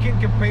 now we can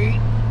compete.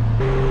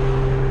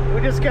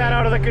 We just got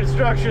out of the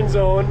construction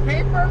zone.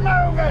 Keep her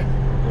moving.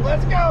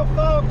 Let's go,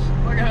 folks.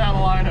 Look at that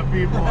line of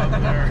people up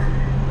there.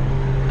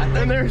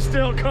 And they're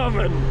still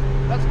coming.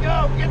 Let's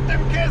go. Get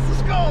them kids to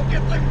school.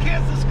 Get them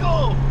kids to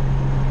school.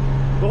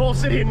 The whole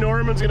city of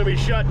Norman's gonna be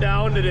shut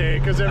down today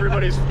because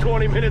everybody's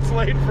 20 minutes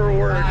late for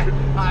work.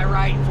 I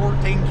write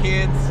 14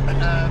 kids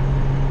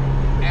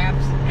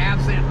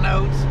absent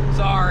notes.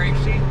 Sorry,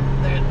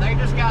 they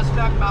just got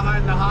stuck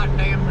behind the hot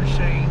damn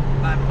machine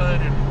by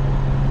Puddin.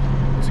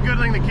 It's a good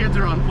thing the kids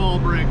are on full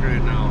break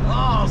right now.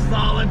 Oh,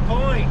 solid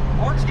point.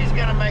 MORTSKE's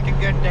gonna make a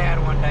good dad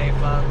one day,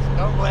 folks.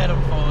 Don't let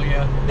him fool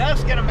you.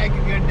 Duff's gonna make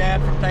a good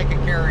dad from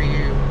taking care of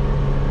you.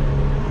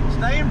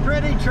 Staying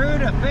pretty true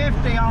to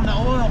 50 on the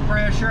oil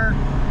pressure,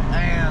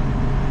 and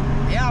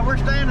yeah, we're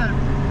staying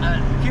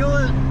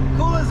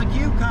cool as a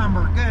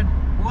cucumber. Good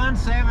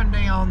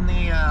 170 on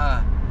the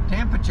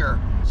temperature.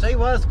 She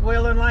was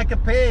squealing like a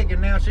pig,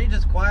 and now she's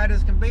just quiet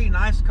as can be.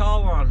 Nice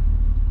call on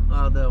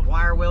the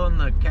wire wheel and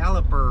the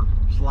caliper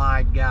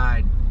slide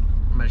guide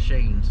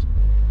machines.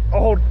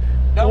 Oh,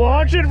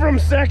 launch it from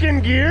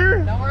second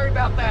gear? Don't worry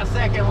about that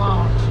second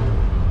launch.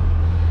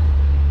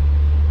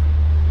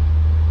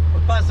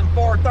 We're put some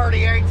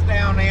 438s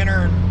down in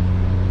her,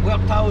 and we'll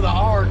tow the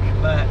arc,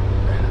 but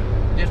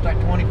just like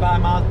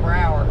 25 miles per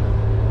hour.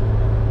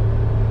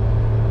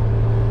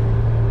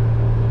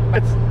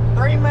 It's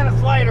 3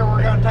 minutes later,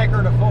 we're gonna take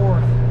her to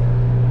 4th.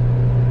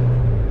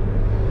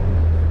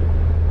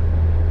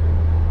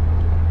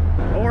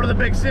 Over to the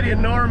big city of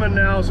Norman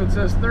now, so it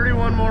says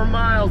 31 more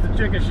miles to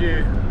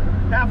Chickasha.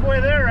 Halfway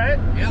there, right?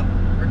 Yep,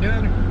 we're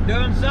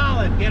doing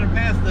solid. Getting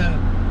past the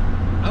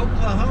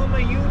Oklahoma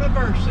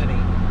University.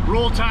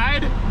 Roll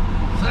Tide?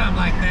 Something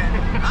like that.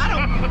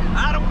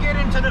 I don't get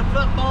into the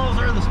footballs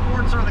or the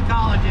sports or the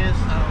colleges,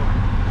 so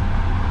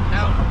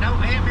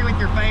don't hit me with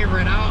your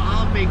favorite.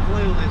 I'll be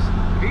clueless.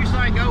 If you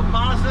say go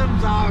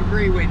Possums, I'll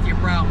agree with you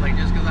probably,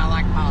 just because I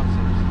like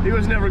Possums. He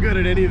was never good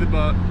at any of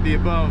the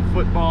above.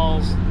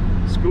 Footballs,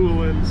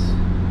 schoolings,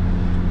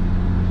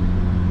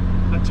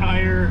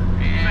 attire,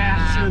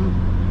 fashion.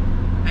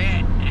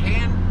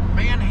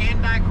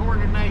 Hand-eye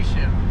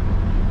coordination.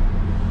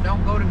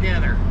 Don't go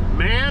together.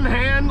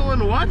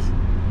 Manhandling what?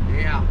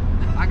 Yeah.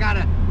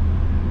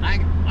 I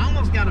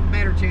almost got a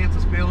better chance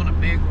of spelling a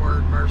big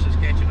word versus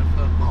catching a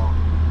football.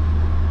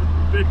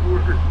 Big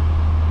word.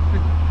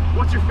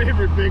 What's your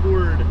favorite big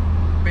word?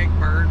 Big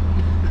bird.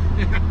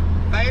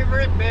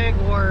 Favorite big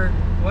word.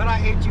 What I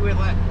hit you with,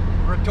 like,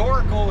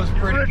 rhetorical was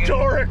pretty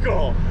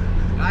Rhetorical.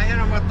 good. I hit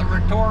him with the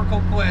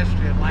rhetorical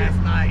question last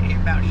night. He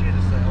about shit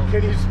himself.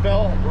 Can you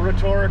spell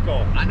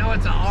rhetorical? I know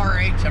it's a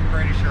RH, I'm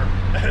pretty sure.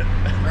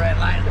 Right,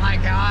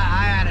 like how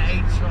I had an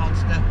H on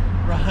stuff.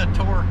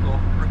 Rhetorical.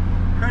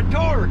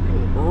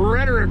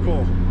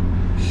 Rhetorical.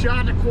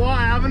 Chautauqua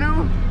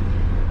Avenue?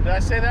 Did I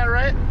say that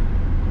right?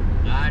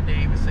 I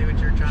didn't even see what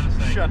you're trying to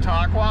say.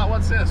 Chautauqua?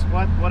 What's this?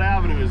 What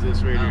avenue is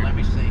this right here? Let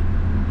me see.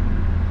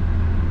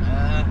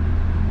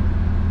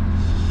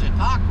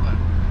 Chautauqua.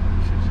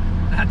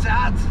 That's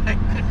how I'd say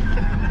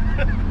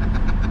it.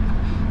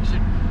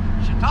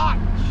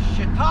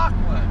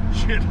 Chautauqua.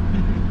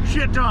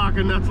 Shit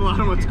talking, that's a lot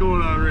of what's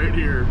going on right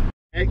here.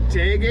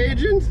 Tag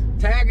agent?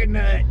 Tag a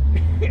nut.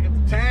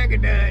 It's tag a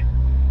nut.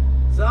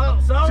 So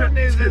the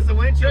news is the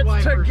windshield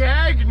wipers. It's a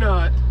gag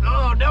nut.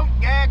 Oh, don't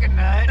gag a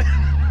nut.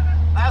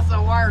 That's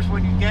the worst,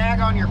 when you gag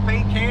on your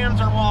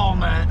pecans or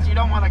walnuts. You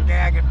don't want to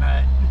gag a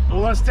nut. Well,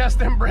 let's test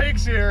them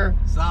brakes here.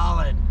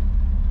 Solid.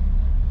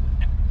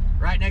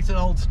 Right next to the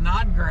old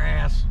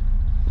Snodgrass.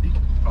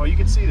 Oh, you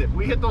can see that.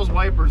 We hit those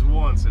wipers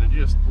once and it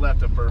just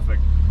left a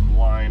perfect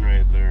line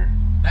right there.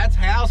 That's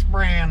house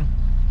brand.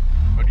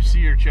 But you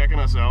see her checking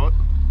us out?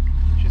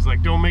 She's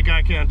like, don't make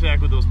eye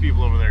contact with those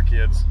people over there,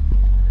 kids.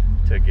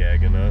 To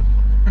gag a nut.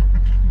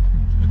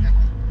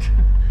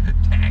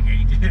 Tag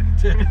agent.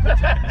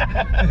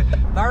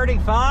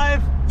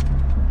 35.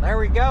 There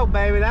we go,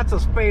 baby. That's a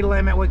speed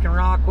limit we can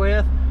rock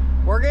with.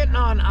 We're getting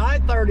on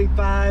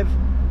I-35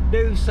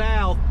 due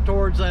south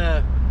towards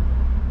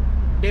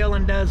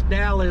Dillon does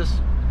Dallas,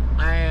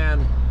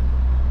 and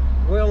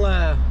we'll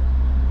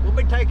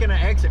be taking an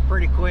exit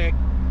pretty quick.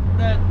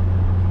 The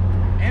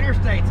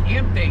interstate's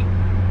empty.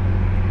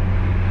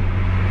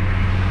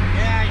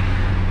 Yeah.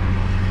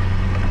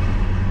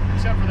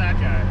 Except for that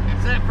guy.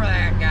 Except for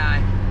that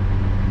guy.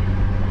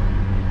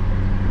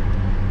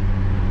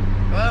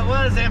 Well, it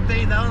was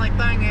empty. The only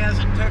thing is,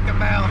 it took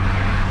about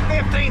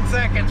 15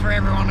 seconds for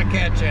everyone to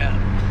catch up.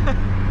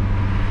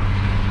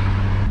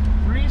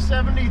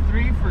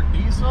 373 for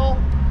diesel?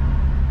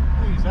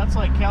 Please, that's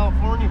like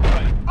California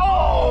price.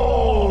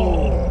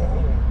 Oh!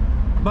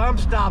 Bump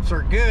stops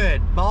are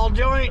good. Ball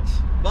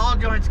joints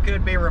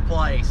could be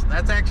replaced.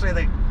 That's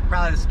actually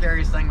probably the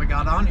scariest thing we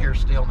got on here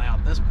still now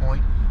at this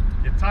point.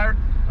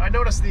 I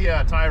noticed the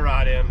tie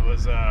rod end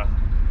was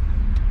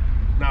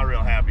not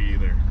real happy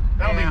either.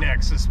 That'll be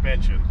next,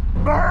 suspension.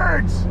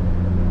 Birds!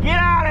 Get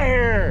out of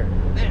here!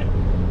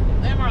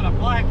 Them are the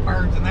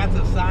blackbirds, and that's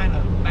a sign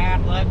of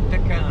bad luck to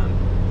come.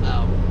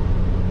 So,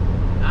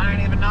 I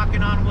ain't even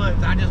knocking on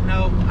woods. I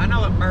know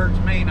what birds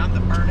mean. I'm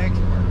the bird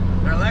expert.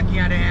 They're lucky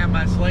I didn't have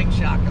my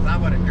slingshot, because I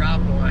would have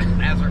dropped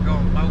one as they're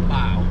going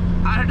mobile.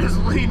 I'd have just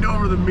leaned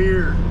over the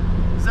mirror.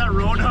 Is that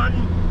road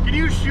hunting? Can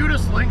you shoot a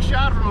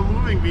slingshot from a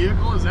moving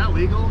vehicle? Is that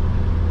legal?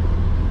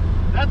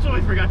 That's what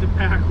we forgot to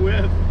pack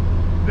with.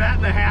 That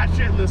and the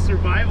hatchet and the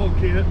survival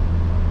kit.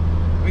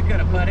 We could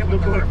have put it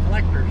with the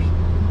reflectors.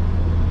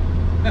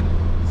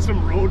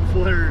 Some road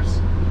flares.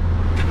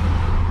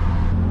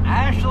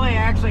 Ashley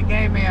actually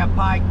gave me a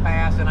pike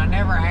pass, and I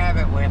never have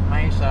it with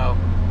me, so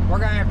we're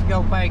gonna have to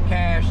go pay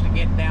cash to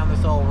get down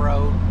this old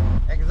road.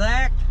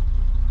 Exact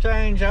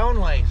change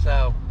only,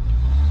 so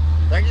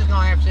they're just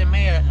gonna have to send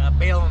me a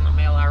bill in the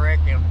mail, I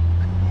reckon.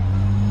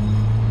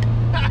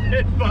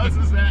 It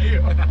buzzes at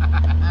you.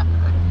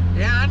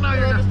 Yeah, I know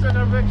you're just in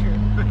our picture.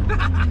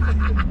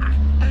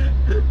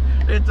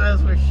 It's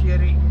us with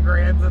shit-eating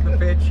grins in the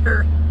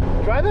picture.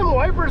 Try them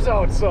wipers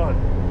out, son.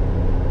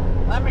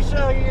 Let me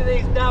show you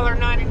these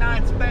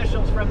 $1.99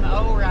 specials from the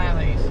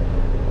O'Reilly's.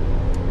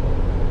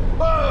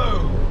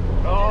 Whoa!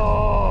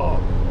 Oh,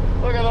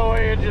 look at the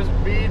way it just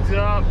beads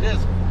up.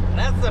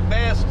 That's the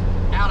best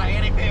out of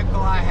any vehicle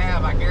I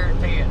have, I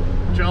guarantee it.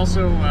 Which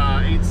also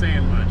ain't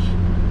saying much.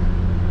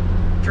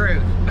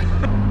 Truth.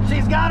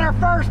 She's got her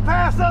first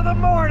pass of the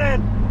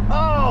morning.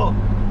 Oh,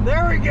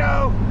 there we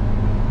go.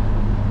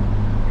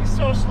 He's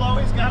so slow,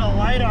 he's got a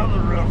light on the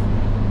roof.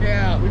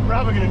 Yeah. We're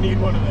probably gonna need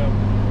one of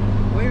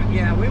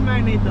them. We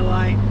may need the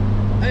light.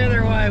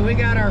 Either way, we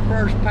got our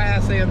first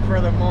pass in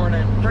for the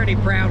morning. Pretty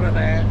proud of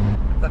that.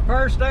 The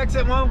first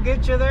exit won't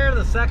get you there,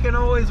 the second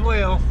always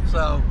will.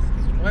 So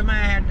we may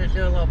have to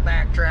do a little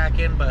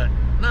backtracking, but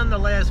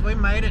nonetheless, we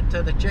made it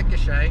to the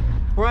Chickasha.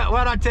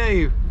 What'd I tell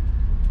you?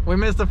 We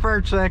missed the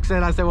first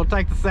exit. I said, we'll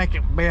take the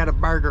second bit of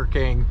Burger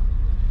King.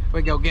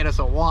 We go get us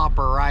a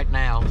Whopper right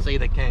now, see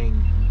the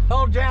king.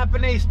 Old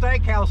Japanese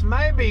steakhouse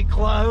may be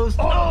closed.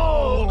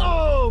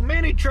 Oh,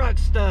 mini truck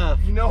stuff.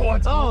 You know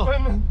what's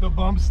open? The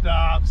bump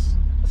stops.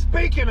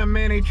 Speaking of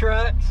mini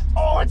trucks.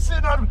 Oh, it's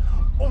sitting on,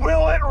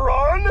 will it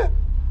run?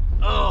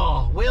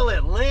 Oh, will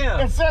it live?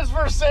 It says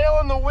for sale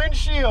in the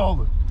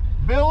windshield.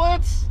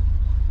 Billets?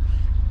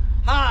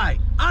 Hi,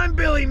 I'm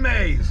Billy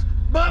Mays.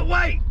 But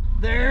wait,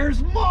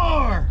 there's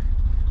more.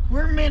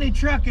 We're mini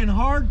trucking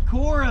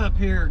hardcore up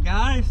here,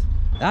 guys.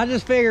 I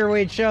just figured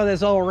we'd show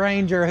this old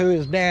Ranger who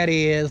his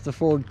daddy is, the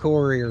Ford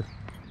Courier.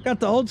 Got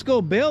the old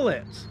school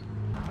billets.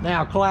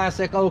 Now,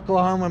 classic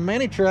Oklahoma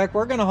mini truck,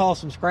 we're gonna haul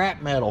some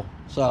scrap metal.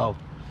 So,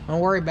 don't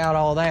worry about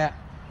all that.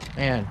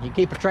 And you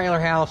keep a trailer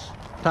house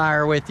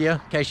tire with you in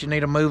case you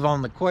need to move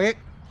on the quick.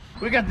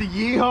 We got the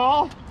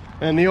Yeehaw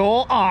and the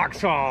old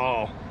ox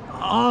haul.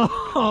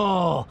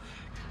 Oh,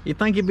 you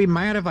think he'd be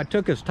mad if I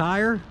took his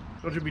tire?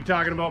 Don't you be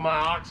talking about my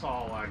ox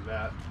haul like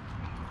that.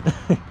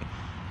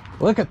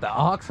 Look at the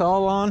ox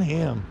haul on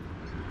him.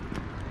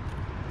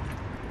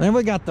 Then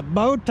we got the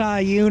bow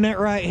tie unit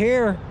right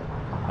here.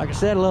 Like I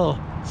said, a little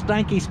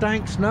stanky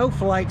stank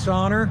snowflakes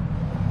on her.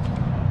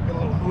 Got a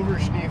little Hoover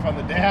schneef on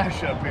the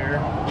dash up here.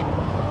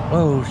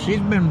 Oh, she's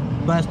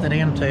been busted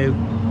into.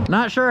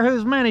 Not sure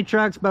whose mini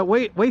trucks, but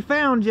we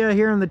found you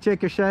here in the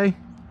Chickasha.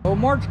 Well,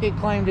 MORTSKE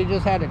claimed he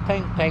just had a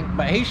tank,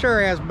 but he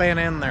sure has been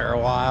in there a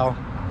while.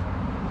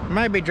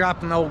 Maybe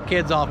dropping the old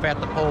kids off at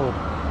the pool.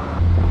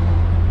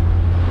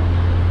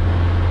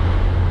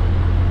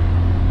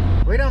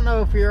 We don't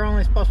know if you're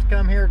only supposed to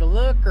come here to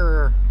look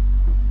or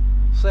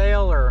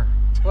sell or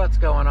what's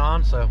going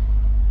on, so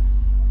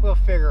we'll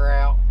figure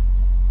out.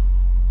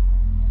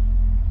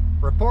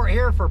 Report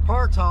here for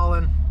parts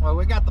hauling. Well,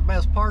 we got the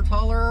best parts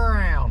hauler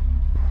around.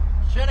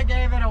 Should have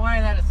gave it away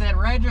that it said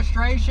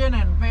registration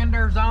and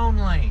vendors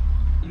only.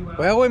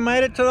 Well, we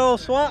made it to the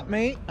old swap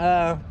meet.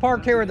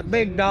 Parked here with the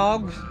big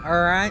dogs,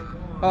 all right?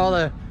 All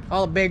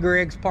the big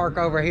rigs park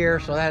over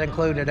here, so that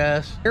included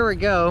us. Here we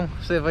go,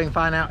 see if we can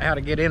find out how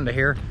to get into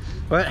here.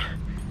 But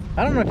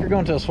I don't know if you're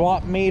going to a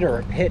swap meet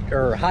or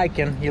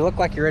hiking. You look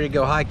like you're ready to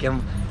go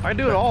hiking. I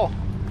do it all.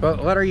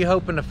 But what are you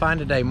hoping to find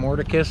today,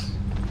 Mordecus?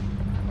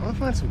 I want to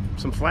find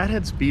some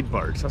flathead speed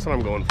parts. That's what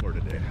I'm going for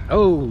today.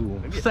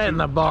 Oh, setting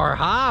the bar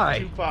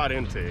high. 2-pot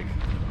intake.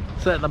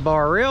 Setting the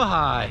bar real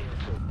high.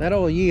 That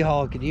old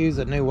Yeehaw could use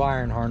a new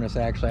wiring harness,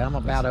 actually. I'm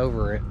about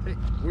over it. Hey,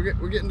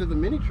 we're getting to the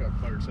mini truck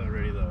parts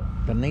already, though.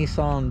 The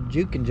Nissan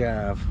Juke and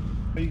Jive.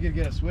 You could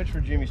get a switch for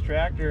Jimmy's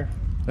tractor.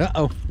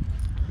 Uh-oh.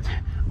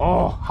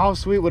 Oh, how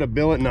sweet would a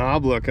billet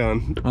knob look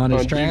on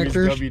his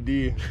tractors?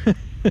 WD.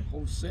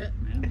 Whole set,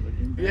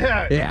 man.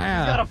 Yeah.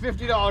 Yeah. He's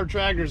got a $50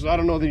 tractor, so I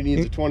don't know that he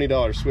needs a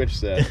 $20 switch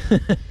set.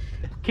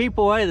 Keep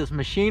away, this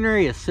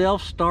machinery is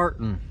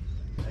self-starting.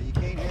 You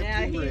can't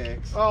have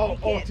T-Rex. Oh,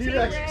 T-Rex.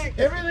 T-Rex.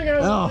 Everything I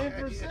was in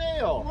for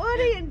sale.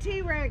 Woody and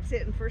T-Rex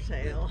sitting for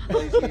sale.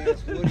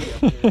 Lazy-ass Woody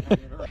up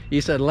there.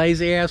 You said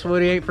lazy ass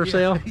Woody ain't for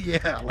sale?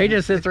 Yeah. He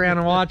just sits around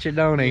and watch it,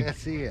 don't he?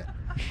 That's it.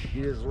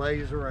 He just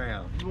lays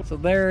around. So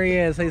there he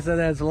is. He said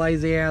that's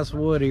lazy ass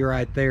Woody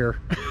right there.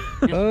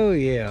 Oh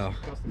yeah.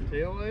 Custom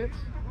taillights.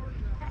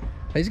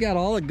 He's got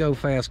all the go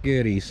fast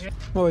goodies.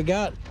 What we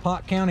got?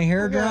 Pot County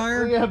hair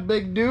dryer. We got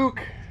Big Duke.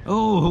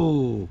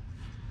 Oh.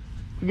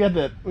 We got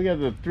the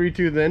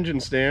 3-tooth engine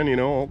stand, you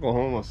know,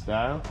 Oklahoma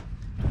style.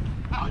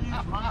 I use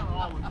mine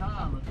all the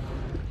time.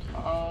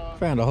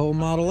 Found a whole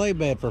Model A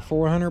bed for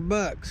 400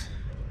 bucks.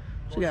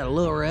 She got a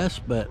little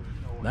rust, but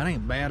that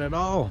ain't bad at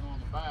all. On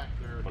the back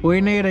there.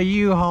 We need a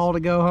U-Haul to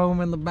go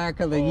home in the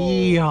back of the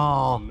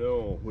Yeehaul.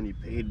 No, when you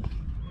paid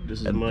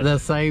just as much. The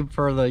same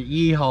for the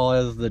Yeehaul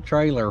as the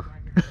trailer.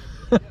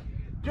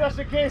 Just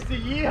in case the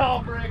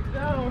Yeehaul breaks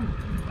down.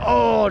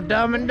 Oh,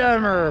 Dumb and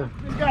Dumber.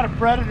 He's got a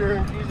Predator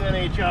and she's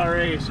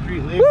NHRA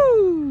street legal.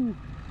 Woo!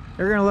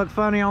 They're gonna look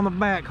funny on the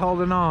back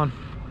holding on.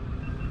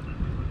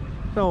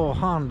 Oh,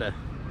 Honda.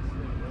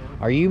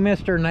 Are you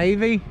Mr.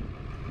 Navy?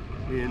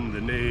 In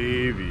the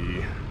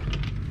Navy.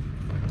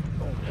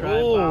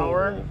 Oh.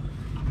 Power.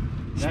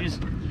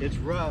 It's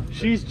rough.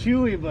 She's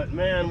chewy, but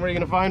man, where are you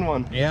gonna find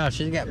one? Yeah,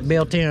 she's got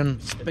built-in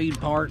speed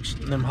parts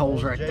in them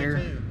holes right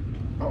there.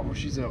 Oh,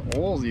 she's at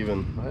Olds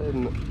even. I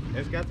didn't.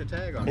 It's got the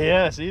tag on it.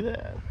 Yeah, see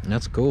that?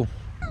 That's cool.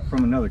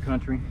 From another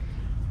country.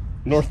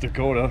 North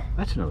Dakota.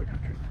 That's another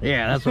country.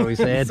 Yeah, that's what we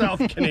said. South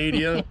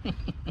Canada.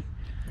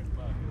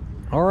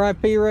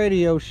 R.I.P.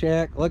 Radio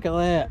Shack. Look at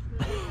that.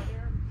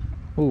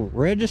 Ooh,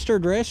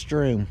 registered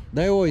restroom.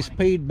 They always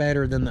peed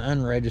better than the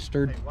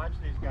unregistered. Hey, watch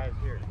these guys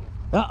here.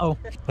 Uh-oh.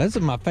 This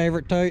is my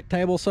favorite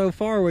table so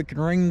far. We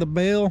can ring the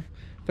bell,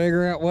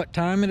 Figure out what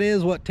time it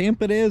is, what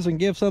temp it is, and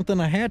give something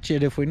a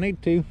hatchet if we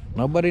need to.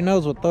 Nobody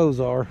knows what those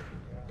are.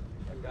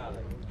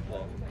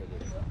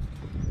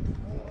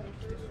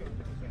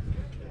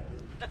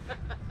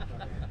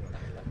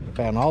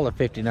 Found all the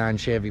 59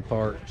 Chevy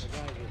parts.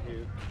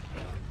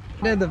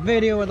 Did the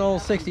video with the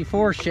old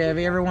 64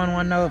 Chevy. Everyone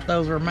wanted to know if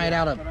those were made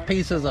out of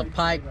pieces of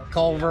pipe,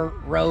 culvert,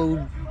 road,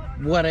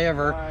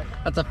 whatever.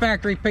 That's a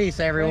factory piece,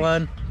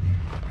 everyone.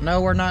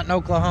 No, we're not in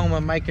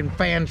Oklahoma making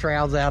fan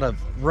shrouds out of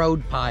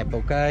road pipe,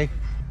 okay?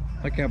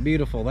 Look how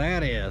beautiful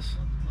that is.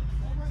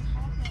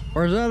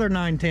 Where's the other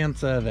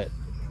 9/10 of it?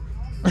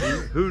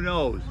 Who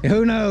knows?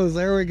 Who knows?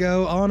 There we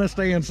go. Honest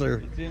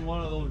answer. It's in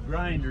one of those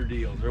grinder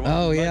deals. There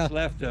Oh, wasn't yeah. much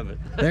left of it.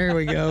 There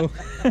we go.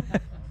 Did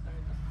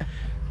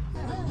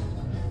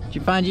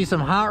you find you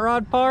some hot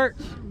rod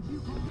parts?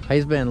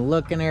 He's been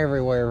looking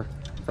everywhere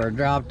for a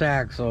dropped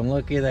axle, and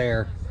looky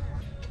there.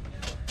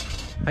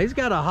 He's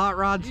got a hot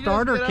rod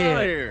starter get out of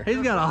kit. here.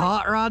 He's got a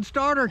hot rod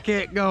starter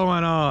kit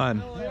going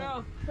on.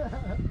 Yeah.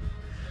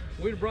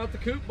 We'd have brought the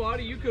coupe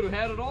body, you could have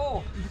had it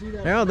all.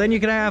 Yeah, then you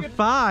could have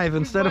 5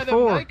 instead of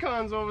 4.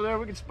 Nikons over there,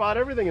 we could spot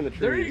everything in the trees.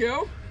 There you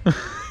go.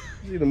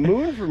 See the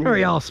moon from Are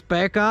here. y'all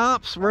spec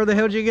ops? Where the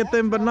hell did you get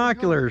them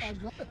binoculars?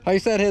 He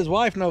said his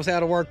wife knows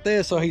how to work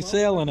this, so he's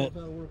selling it.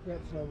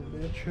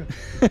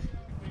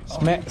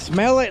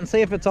 Smell it and see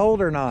if it's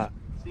old or not.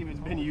 See if it's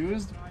been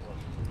used.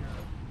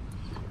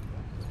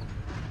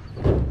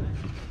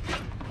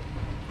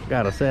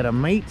 Got a set of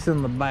meats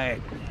in the back.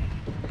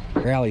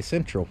 Rally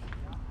Central.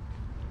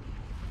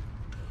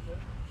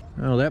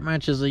 Oh, that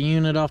matches the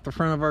unit off the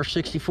front of our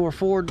 64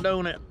 Ford,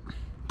 don't it?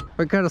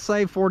 We could have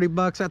saved 40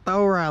 bucks at the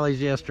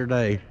O'Reilly's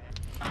yesterday.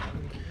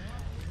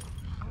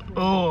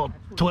 Oh,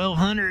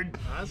 1,200.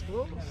 That's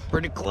close.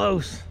 Pretty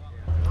close.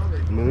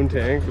 Moon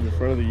tank for the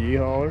front of the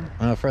E-hauler.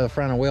 For the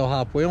front of Wheel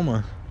Hop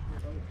Wilma.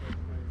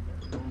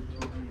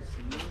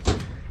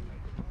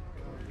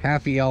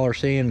 Half of y'all are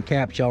seeing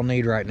caps y'all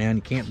need right now, and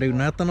you can't do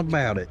nothing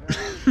about it.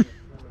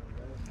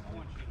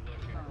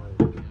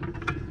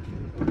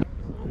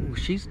 Oh,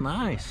 she's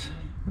nice.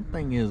 That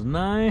thing is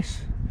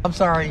nice. I'm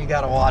sorry you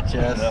gotta watch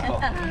us.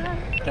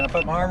 Can I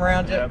put my arm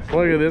around you?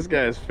 Look at this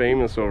guy's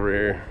famous over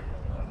here.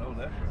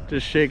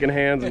 Just shaking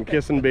hands and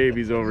kissing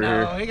babies over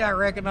No, here. he got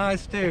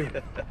recognized too.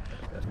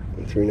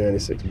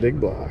 396 big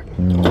block.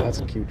 Mm. That's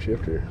a cute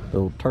shifter.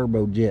 Little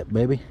turbo jet,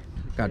 baby.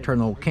 Gotta turn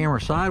the old camera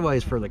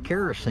sideways for the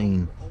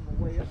kerosene.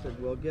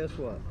 Well, guess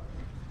what?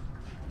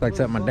 Like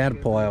that my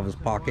dad pull out of his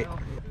pocket.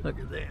 Look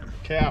at that.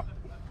 Cap.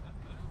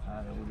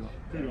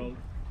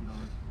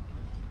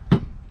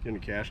 Any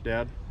cash,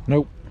 Dad?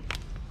 Nope.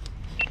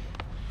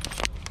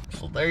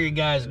 So there you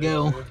guys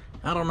go.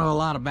 I don't know a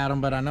lot about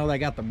them, but I know they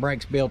got the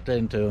brakes built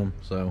into them.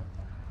 So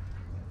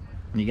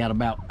you got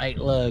about 8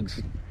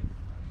 lugs.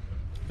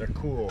 They're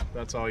cool.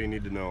 That's all you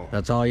need to know.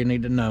 That's all you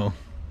need to know.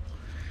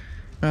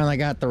 Well, they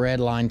got the red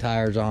line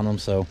tires on them,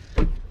 so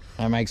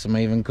that makes them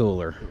even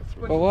cooler.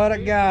 But what a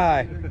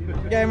guy.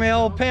 Gave me an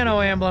old Pinto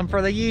emblem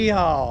for the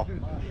Yeehaw.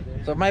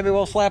 So maybe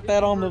we'll slap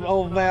that on the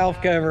old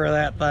valve cover of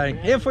that thing.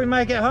 If we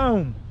make it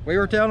home. We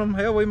were telling them,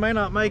 hell, we may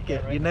not make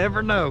it. You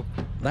never know.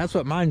 That's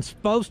what mine's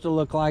supposed to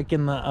look like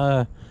in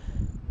the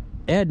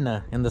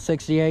Edna in the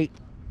 68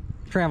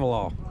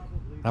 Travelall.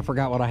 I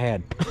forgot what I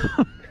had.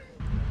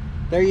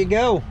 There you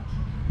go.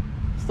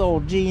 It's the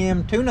old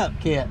GM tune-up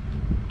kit.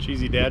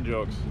 Cheesy dad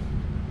jokes.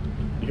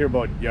 You hear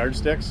about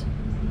yardsticks?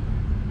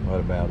 What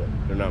about it?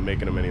 They're not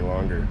making them any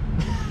longer.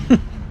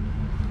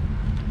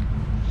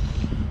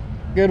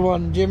 Good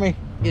one, Jimmy.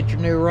 Get your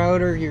new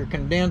rotor, your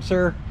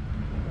condenser.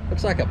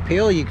 Looks like a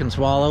pill you can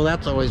swallow.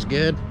 That's always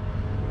good.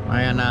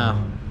 And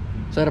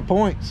set of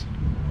points.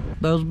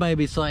 Those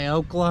babies say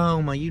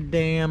Oklahoma. You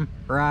damn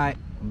right,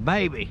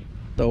 baby.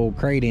 The old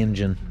crate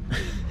engine.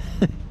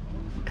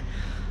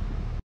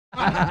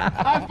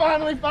 I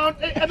finally found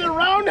and they're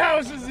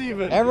roundhouses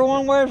even.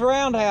 Everyone wears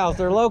roundhouse.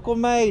 They're local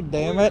made,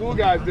 damn it. Cool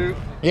guys do.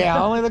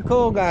 Yeah, only the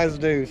cool guys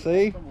do,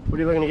 see? What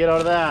are you looking to get out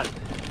of that?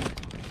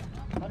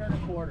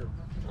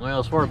 Well,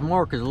 it's worth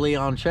more because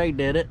Leon Shea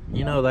did it.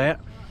 You know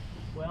that.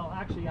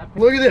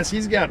 Look at this.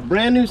 He's got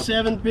brand new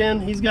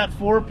 7-pin. He's got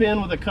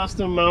 4-pin with a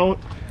custom mount,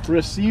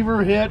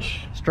 receiver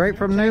hitch. Straight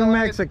from New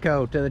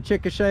Mexico to the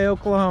Chickasha,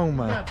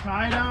 Oklahoma. Got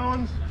tie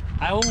downs.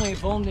 I only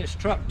owned this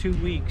truck 2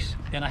 weeks,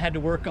 and I had to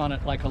work on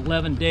it like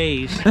 11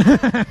 days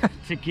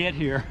to get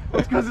here.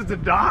 That's because it's a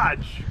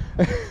Dodge.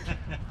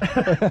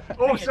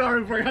 Oh,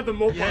 sorry, we forgot the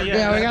Mopar.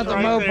 Yeah, we got the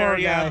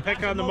Mopar guy.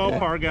 Pick on the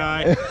Mopar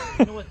guy.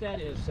 You know what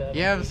that is?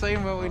 You haven't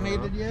seen what we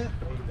needed yet?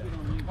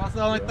 What's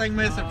the only thing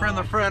missing from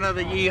the front of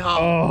the Yeehaw?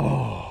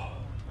 Oh.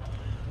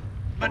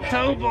 A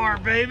tow bar,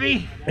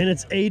 baby. And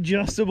it's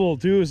adjustable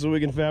too, so we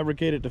can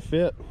fabricate it to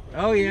fit.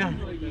 Oh yeah,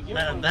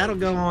 that'll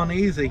go on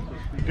easy.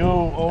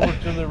 Go over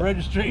to the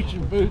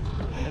registration booth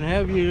and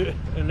have you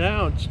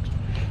announced.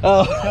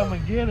 Oh, Come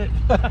and get it.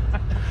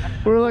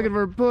 We're looking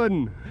for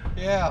pudding.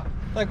 yeah.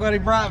 Look what he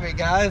brought me,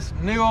 guys.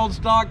 New old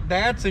stock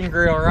Datsun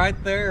grill right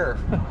there.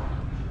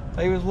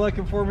 He was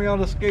looking for me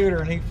on the scooter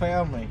and he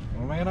found me.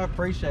 Well, man, I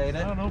appreciate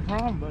it. Oh, no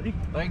problem, buddy.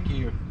 Thank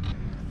you.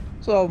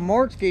 So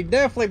MORTSKE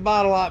definitely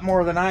bought a lot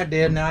more than I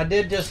did. Now I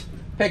did just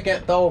pick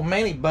up the old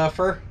mini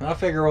buffer. I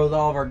figure with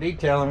all of our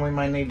detailing we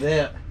might need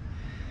that.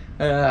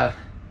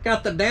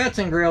 Got the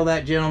Datsun grill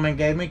that gentleman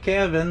gave me,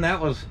 Kevin.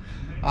 That was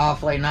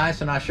awfully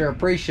nice and I sure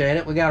appreciate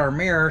it. We got our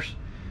mirrors,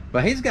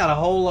 but he's got a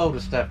whole load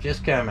of stuff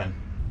just coming.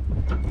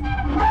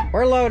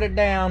 We're loaded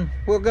down.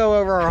 We'll go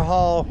over our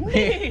haul.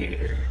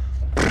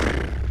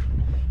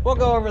 We'll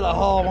go over the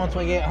haul once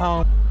we get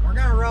home. We're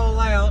gonna roll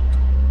out,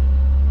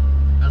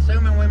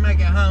 assuming we make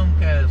it home,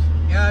 because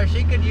yeah,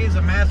 she could use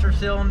a master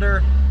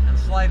cylinder and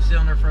slave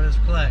cylinder for this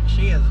clutch.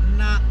 She is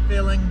not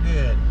feeling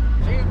good.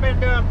 She's been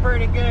doing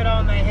pretty good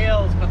on the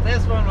hills, but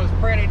this one was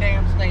pretty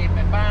damn steep.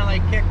 It finally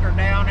kicked her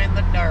down in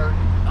the dirt.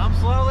 I'm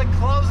slowly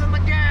closing the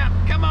gap.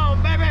 Come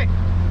on, baby.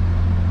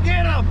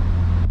 Get him.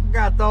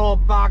 Got the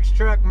old box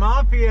truck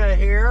mafia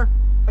here.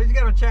 He's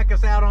gonna check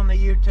us out on the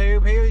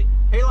YouTube.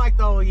 He liked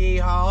the old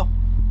yeehaw.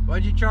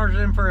 What'd you charge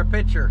him for a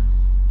picture?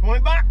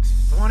 20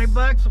 bucks. 20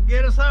 bucks will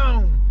get us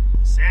home.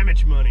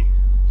 Sandwich money.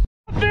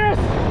 This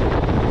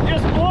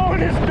just blowing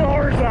his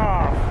doors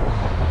off.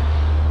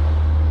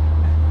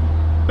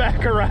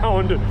 Back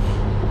around.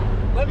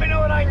 Let me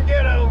know what I can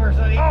get over.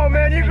 So Oh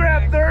man, you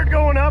grab third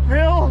going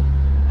uphill?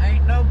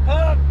 Ain't no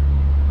pup.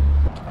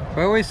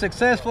 Well, we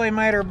successfully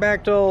made her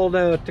back to old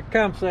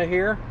Tecumseh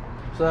here.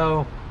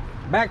 So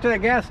back to the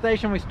gas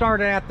station we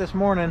started at this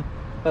morning.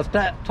 Let's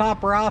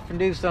top her off and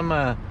do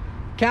some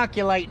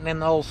calculating in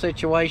the whole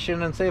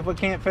situation and see if we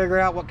can't figure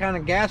out what kind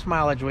of gas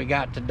mileage we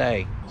got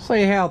today.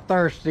 See how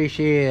thirsty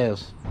she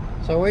is.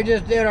 So we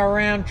just did our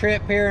round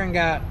trip here and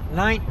got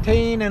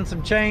 19 and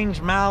some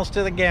change miles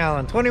to the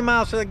gallon. 20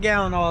 miles to the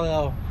gallon out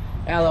of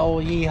the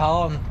old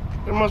yeehaw. And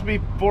there must be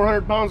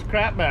 400 pounds of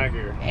crap back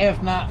here.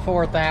 If not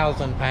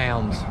 4,000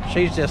 pounds.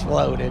 She's just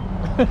loaded.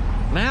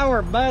 Now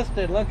we're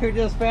busted. Look who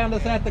just found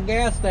us at the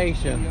gas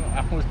station.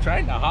 I was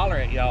trying to holler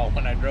at y'all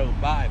when I drove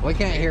by. We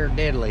can't hear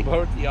diddly.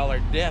 Both of y'all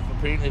are deaf.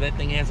 Apparently that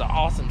thing has an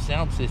awesome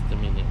sound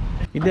system in it.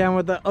 You down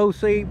with the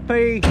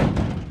OCP?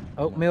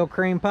 Oatmeal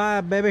cream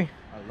pie, baby.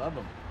 I love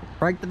them.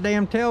 Break the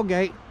damn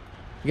tailgate.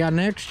 You got an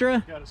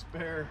extra? Got a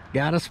spare.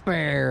 Got a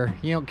spare.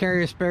 You don't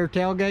carry a spare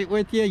tailgate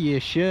with you? You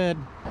should.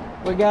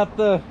 We got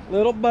the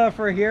little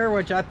buffer here,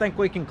 which I think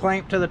we can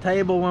clamp to the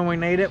table when we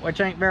need it, which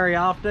ain't very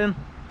often.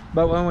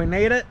 But when we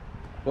need it,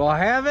 we'll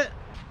have it.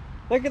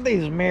 Look at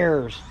these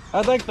mirrors.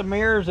 I think the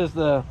mirrors is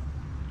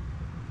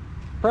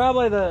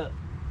probably the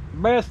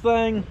best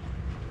thing.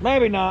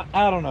 Maybe not,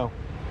 I don't know.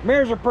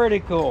 Mirrors are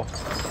pretty cool.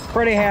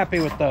 Pretty happy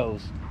with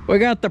those. We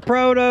got the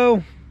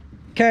Proto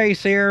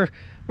case here.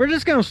 We're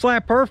just gonna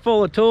slap her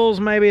full of tools,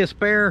 maybe a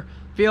spare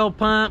fuel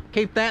pump.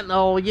 Keep that in the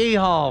old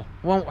yeehaw.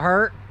 Won't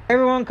hurt.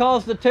 Everyone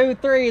calls the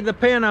 2.3 the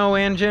Pinto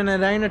engine.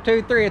 It ain't a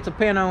 2.3, it's a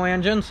Pinto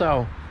engine,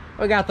 so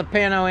we got the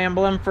Pinto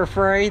emblem for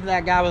free.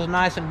 That guy was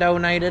nice and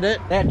donated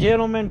it. That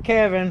gentleman,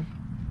 Kevin,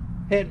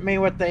 hit me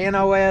with the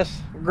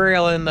NOS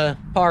grill in the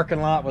parking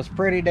lot. Was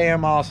pretty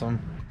damn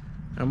awesome.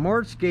 And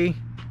MORTSKE,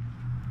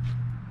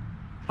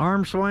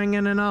 arm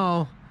swinging and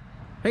all,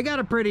 he got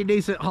a pretty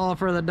decent haul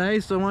for the day,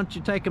 so why don't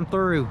you take him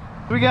through?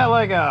 We got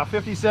like a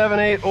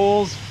 57.8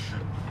 Olds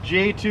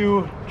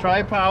J2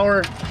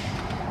 tri-power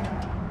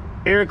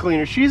air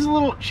cleaner. She's a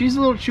little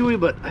chewy,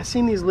 but I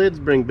seen these lids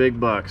bring big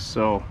bucks,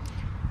 so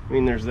I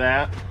mean there's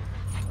that.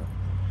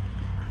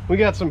 We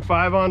got some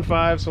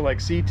 5-on-5, so like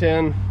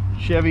C10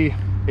 Chevy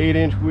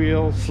 8-inch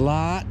wheels,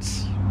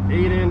 Slots,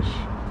 8-inch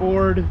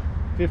Ford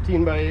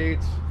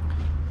 15x8s,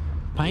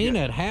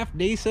 painted half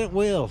decent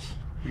wheels.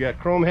 we got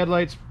chrome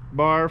headlights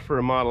bar for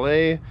a Model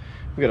A.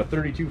 We got a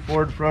 32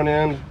 Ford front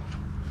end,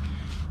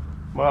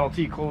 Model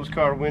T closed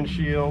car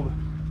windshield.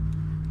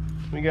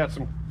 We got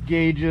some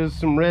gauges,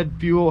 some red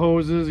fuel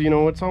hoses. You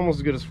know, it's almost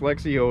as good as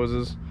flexi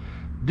hoses.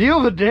 Deal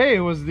of the day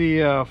was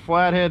the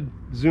flathead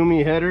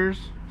zoomy headers.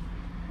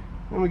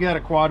 And we got a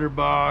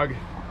quaderbog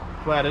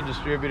flathead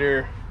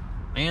distributor.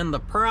 And the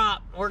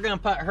prop, we're gonna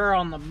put her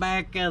on the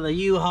back of the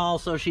U-Haul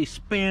so she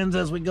spins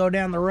as we go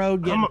down the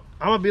road. I'm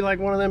gonna be like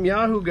one of them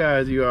Yahoo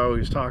guys you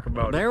always talk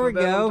about. There we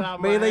go,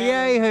 be the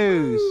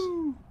yahoos.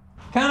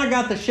 Kind of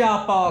got the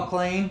shop all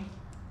clean.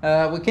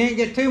 We can't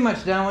get too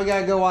much done. We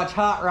gotta go watch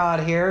Hot Rod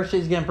here.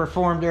 She's gonna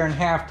perform during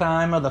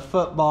halftime of the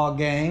football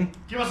game.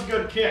 Give us a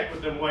good kick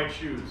with them white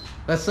shoes.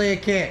 Let's see a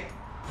kick.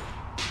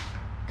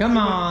 Come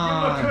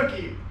on. Give him a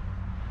cookie.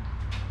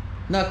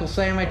 Knuckle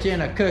sandwich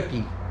and a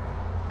cookie.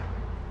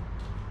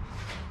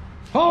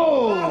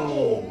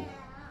 Oh!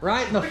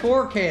 Right in the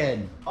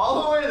forehead.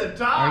 All the way to the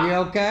top. Are you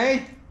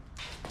okay?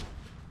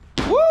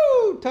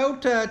 Woo! Toe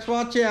touch.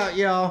 Watch out,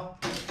 y'all.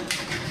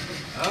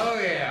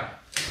 Oh, yeah.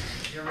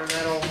 Give her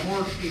that old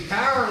MORTSKE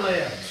power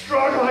lift.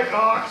 Strong like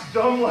ox,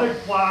 dumb like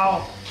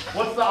plow.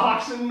 What's the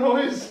oxen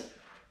noise?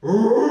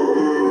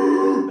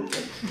 Oh,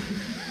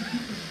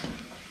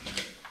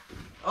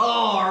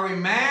 are we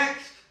maxed?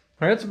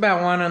 It's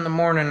about 1 in the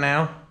morning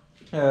now.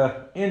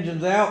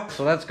 Engine's out,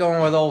 so that's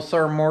going with old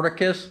Sir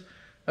MORTSKE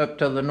up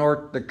to the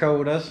North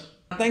Dakotas.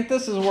 I think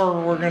this is where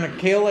we're gonna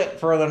kill it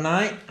for the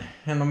night.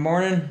 In the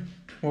morning,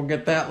 we'll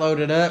get that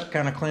loaded up,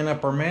 kind of clean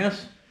up our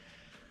mess.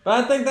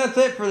 But I think that's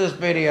it for this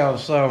video.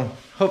 So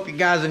hope you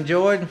guys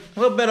enjoyed. A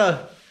little bit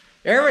of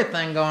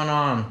everything going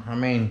on. I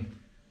mean,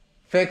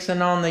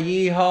 fixing on the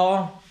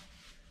Yeehaw,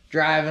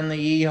 driving the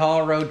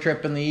Yeehaw, road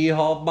tripping the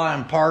Yeehaw,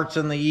 buying parts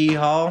in the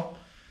Yeehaw,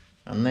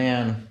 and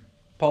then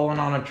pulling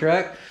on a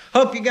truck.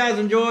 Hope you guys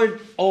enjoyed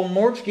old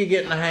MORTSKE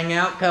getting to hang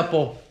out.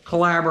 Couple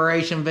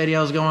collaboration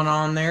videos going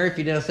on there. If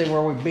you didn't see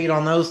where we beat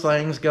on those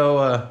things,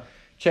 go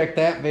check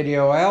that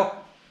video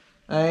out.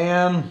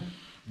 And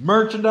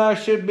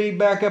merchandise should be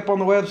back up on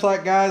the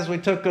website, guys. We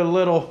took a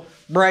little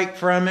break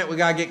from it. We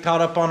got to get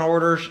caught up on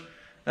orders.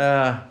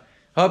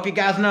 Hope you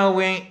guys know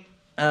we ain't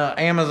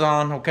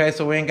Amazon, okay?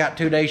 So we ain't got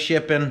 2-day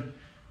shipping.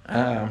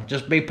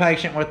 Just be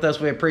patient with us.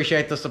 We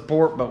appreciate the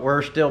support, but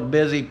we're still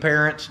busy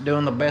parents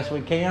doing the best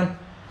we can.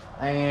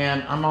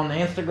 And I'm on the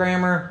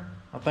Instagrammer.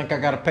 I think I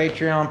got a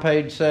Patreon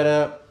page set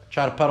up.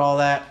 Try to put all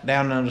that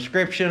down in the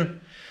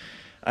description.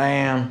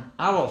 And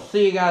I will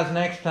see you guys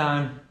next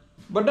time.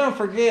 But don't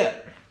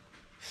forget,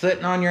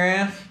 sitting on your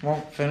ass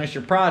won't finish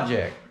your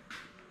project.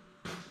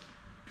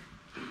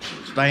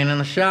 Staying in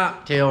the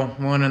shop till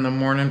 1 in the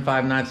morning,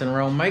 5 nights in a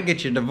row may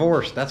get you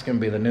divorced. That's going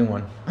to be the new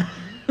one.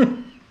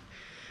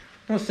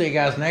 We'll see you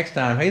guys next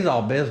time. He's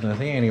all business.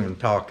 He ain't even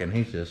talking.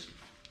 He's just...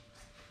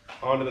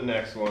 On to the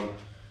next one.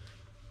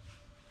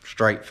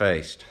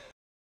 Straight-faced.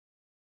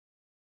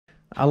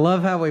 I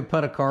love how we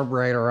put a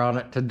carburetor on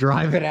it to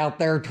drive it out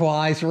there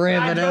twice,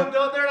 revving I it. jumped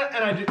out there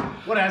and I just...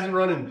 What, hasn't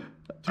run in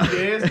 2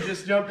 days?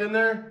 Just jumped in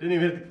there. Didn't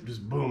even hit...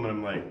 Just boom, and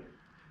I'm like...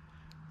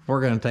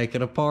 We're going to take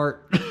it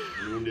apart.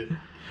 Ruined it.